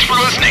 Thanks for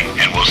listening,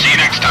 and we'll see you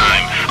next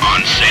time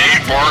on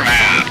Save for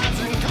Half.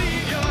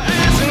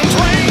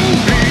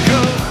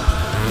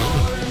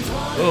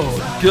 Oh,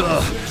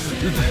 duh.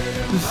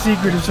 The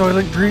secret of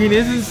Soylent Green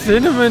isn't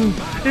cinnamon.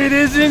 It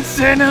isn't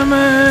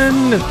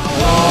cinnamon!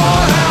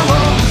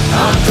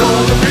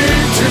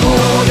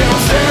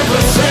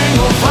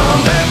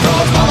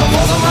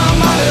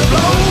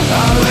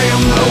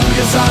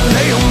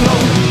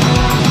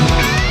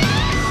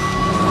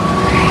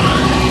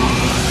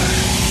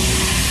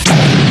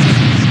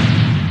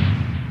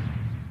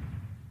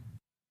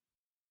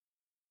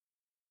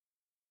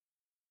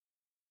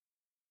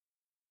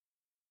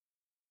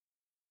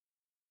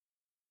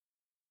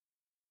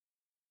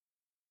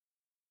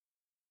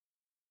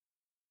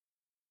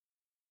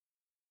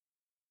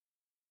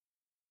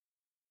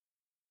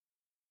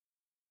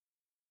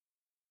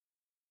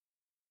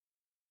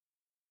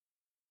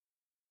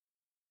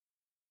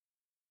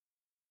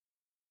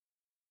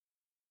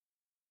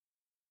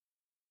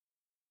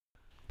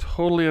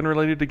 Totally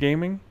unrelated to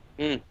gaming,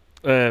 but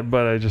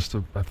I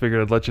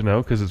figured I'd let you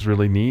know because it's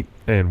really neat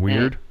and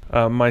weird.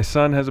 My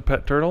son has a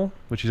pet turtle,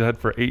 which he's had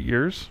for 8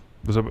 years.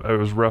 It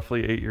was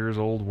roughly 8 years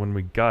old when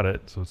we got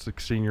it, so it's a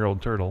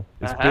 16-year-old turtle.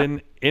 It's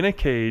been in a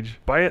cage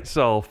by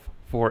itself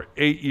for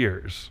 8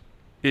 years.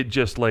 It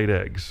just laid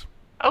eggs.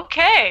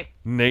 Okay.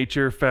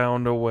 Nature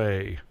found a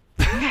way.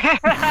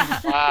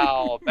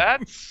 Wow,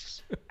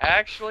 that's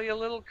actually a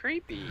little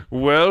creepy.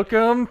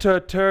 Welcome to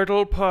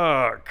Turtle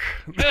Park.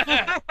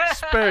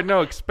 Spare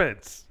no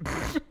expense.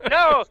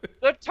 No,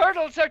 the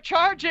turtles are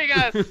charging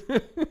us.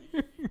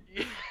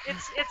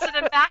 It's It's an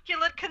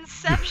immaculate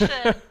conception.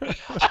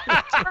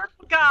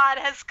 Turtle God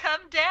has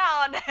come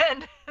down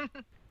and.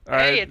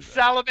 Hey, it's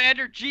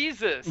Salamander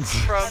Jesus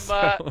from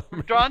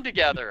Drawn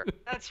Together.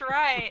 That's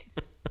right.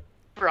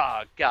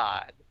 Frog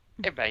God.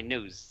 Everybody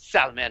knows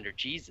Salamander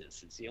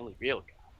Jesus is the only real God.